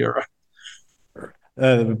coaching era.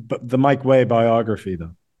 The Mike Way biography,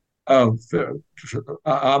 though. Oh,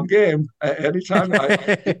 I'm game. Anytime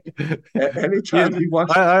he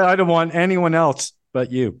wants. I don't want anyone else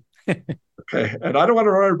but you. Okay, and I don't want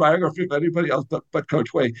to write a biography of anybody else but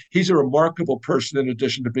Coach Way. He's a remarkable person in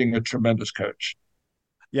addition to being a tremendous coach.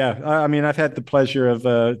 Yeah, I mean, I've had the pleasure of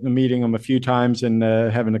meeting him a few times and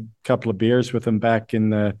having a couple of beers with him back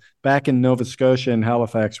in Nova Scotia and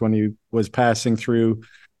Halifax when he was passing through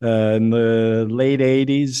in the late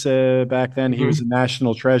 80s. Back then, he was a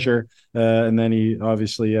national treasure, and then he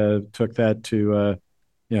obviously took that to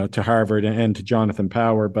Harvard and to Jonathan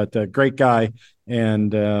Power. But great guy, and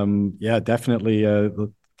definitely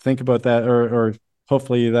think about that, or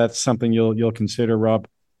hopefully that's something you'll consider, Rob.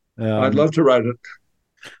 I'd love to write it.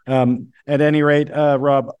 At any rate,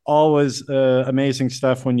 Rob, always amazing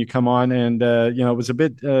stuff when you come on. And, it was a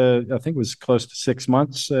bit, I think it was close to 6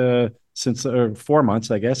 months or 4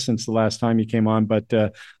 months, I guess, since the last time you came on. But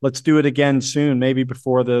let's do it again soon, maybe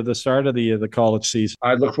before the start of the college season.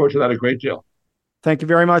 I look forward to that a great deal. Thank you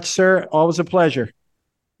very much, sir. Always a pleasure.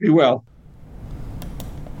 Be well.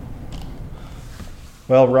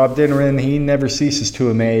 Well, Rob Dinerman, he never ceases to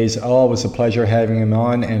amaze. Always a pleasure having him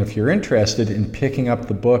on. And if you're interested in picking up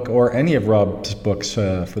the book or any of Rob's books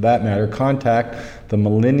for that matter, contact the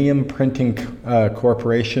Millennium Printing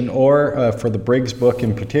Corporation, or for the Briggs book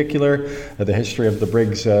in particular, the history of the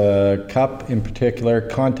Briggs Cup in particular,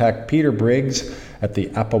 contact Peter Briggs at the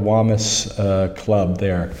Appowamus Club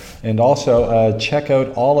there. And also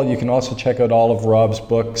you can also check out all of Rob's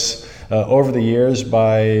books over the years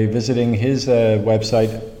by visiting his website,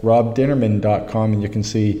 robdinerman.com, and you can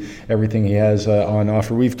see everything he has on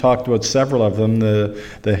offer. We've talked about several of them,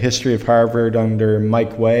 the history of Harvard under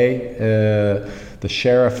Mike Way, the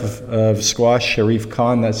Sheriff of Squash, Sharif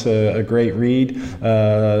Khan. That's a great read.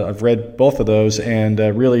 I've read both of those, and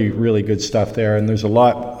really, really good stuff there. And there's a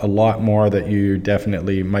lot more that you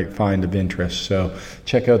definitely might find of interest. So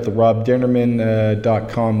check out the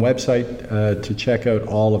robdinerman.com website to check out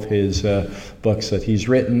all of his books that he's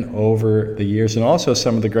written over the years, and also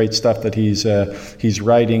some of the great stuff that he's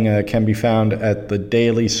writing can be found at the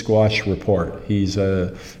Daily Squash Report. He's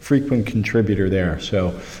a frequent contributor there.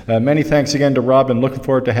 So many thanks again to Rob, and looking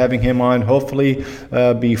forward to having him on, hopefully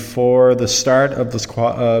before the start of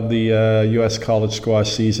the U.S. college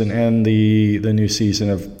squash season and the new season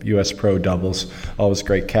of U.S. Pro Doubles. Always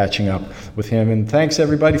great catching up with him. And thanks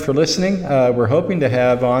everybody for listening. We're hoping to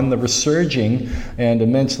have on the resurging and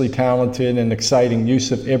immensely talented and exciting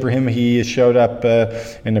Yusuf Ibrahim. He showed up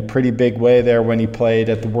in a pretty big way there when he played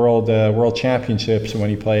at the World Championships, when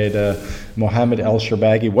he played Mohammed El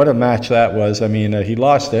Sharbagi. What a match that was. I mean, he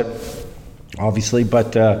lost it, obviously,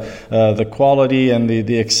 but the quality and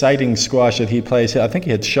the exciting squash that he plays, I think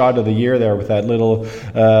he had shot of the year there with that little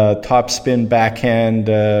top spin backhand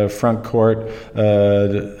front court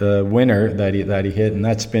winner that he hit, and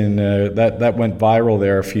that's been that went viral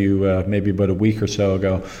there maybe about a week or so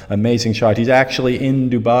ago. Amazing shot. He's actually in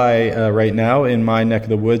Dubai right now, in my neck of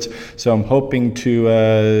the woods, so I'm hoping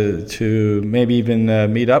to maybe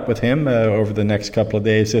even meet up with him over the next couple of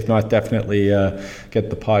days. If not, definitely get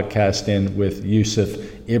the podcast in with Yusuf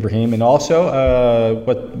Ibrahim. And also,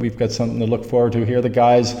 we've got something to look forward to here. The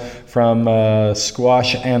guys from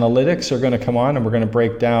Squash Analytics are going to come on, and we're going to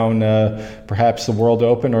break down perhaps the World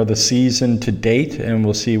Open or the season to date, and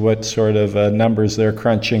we'll see what sort of numbers they're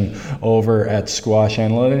crunching over at Squash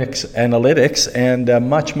Analytics, and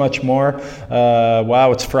much more.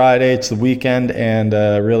 Wow, it's Friday, it's the weekend, and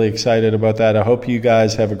really excited about that. I hope you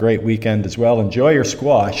guys have a great weekend as well. Enjoy your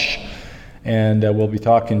squash, and we'll be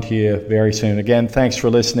talking to you very soon. Again, thanks for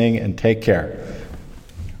listening, and take care.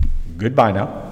 Goodbye now.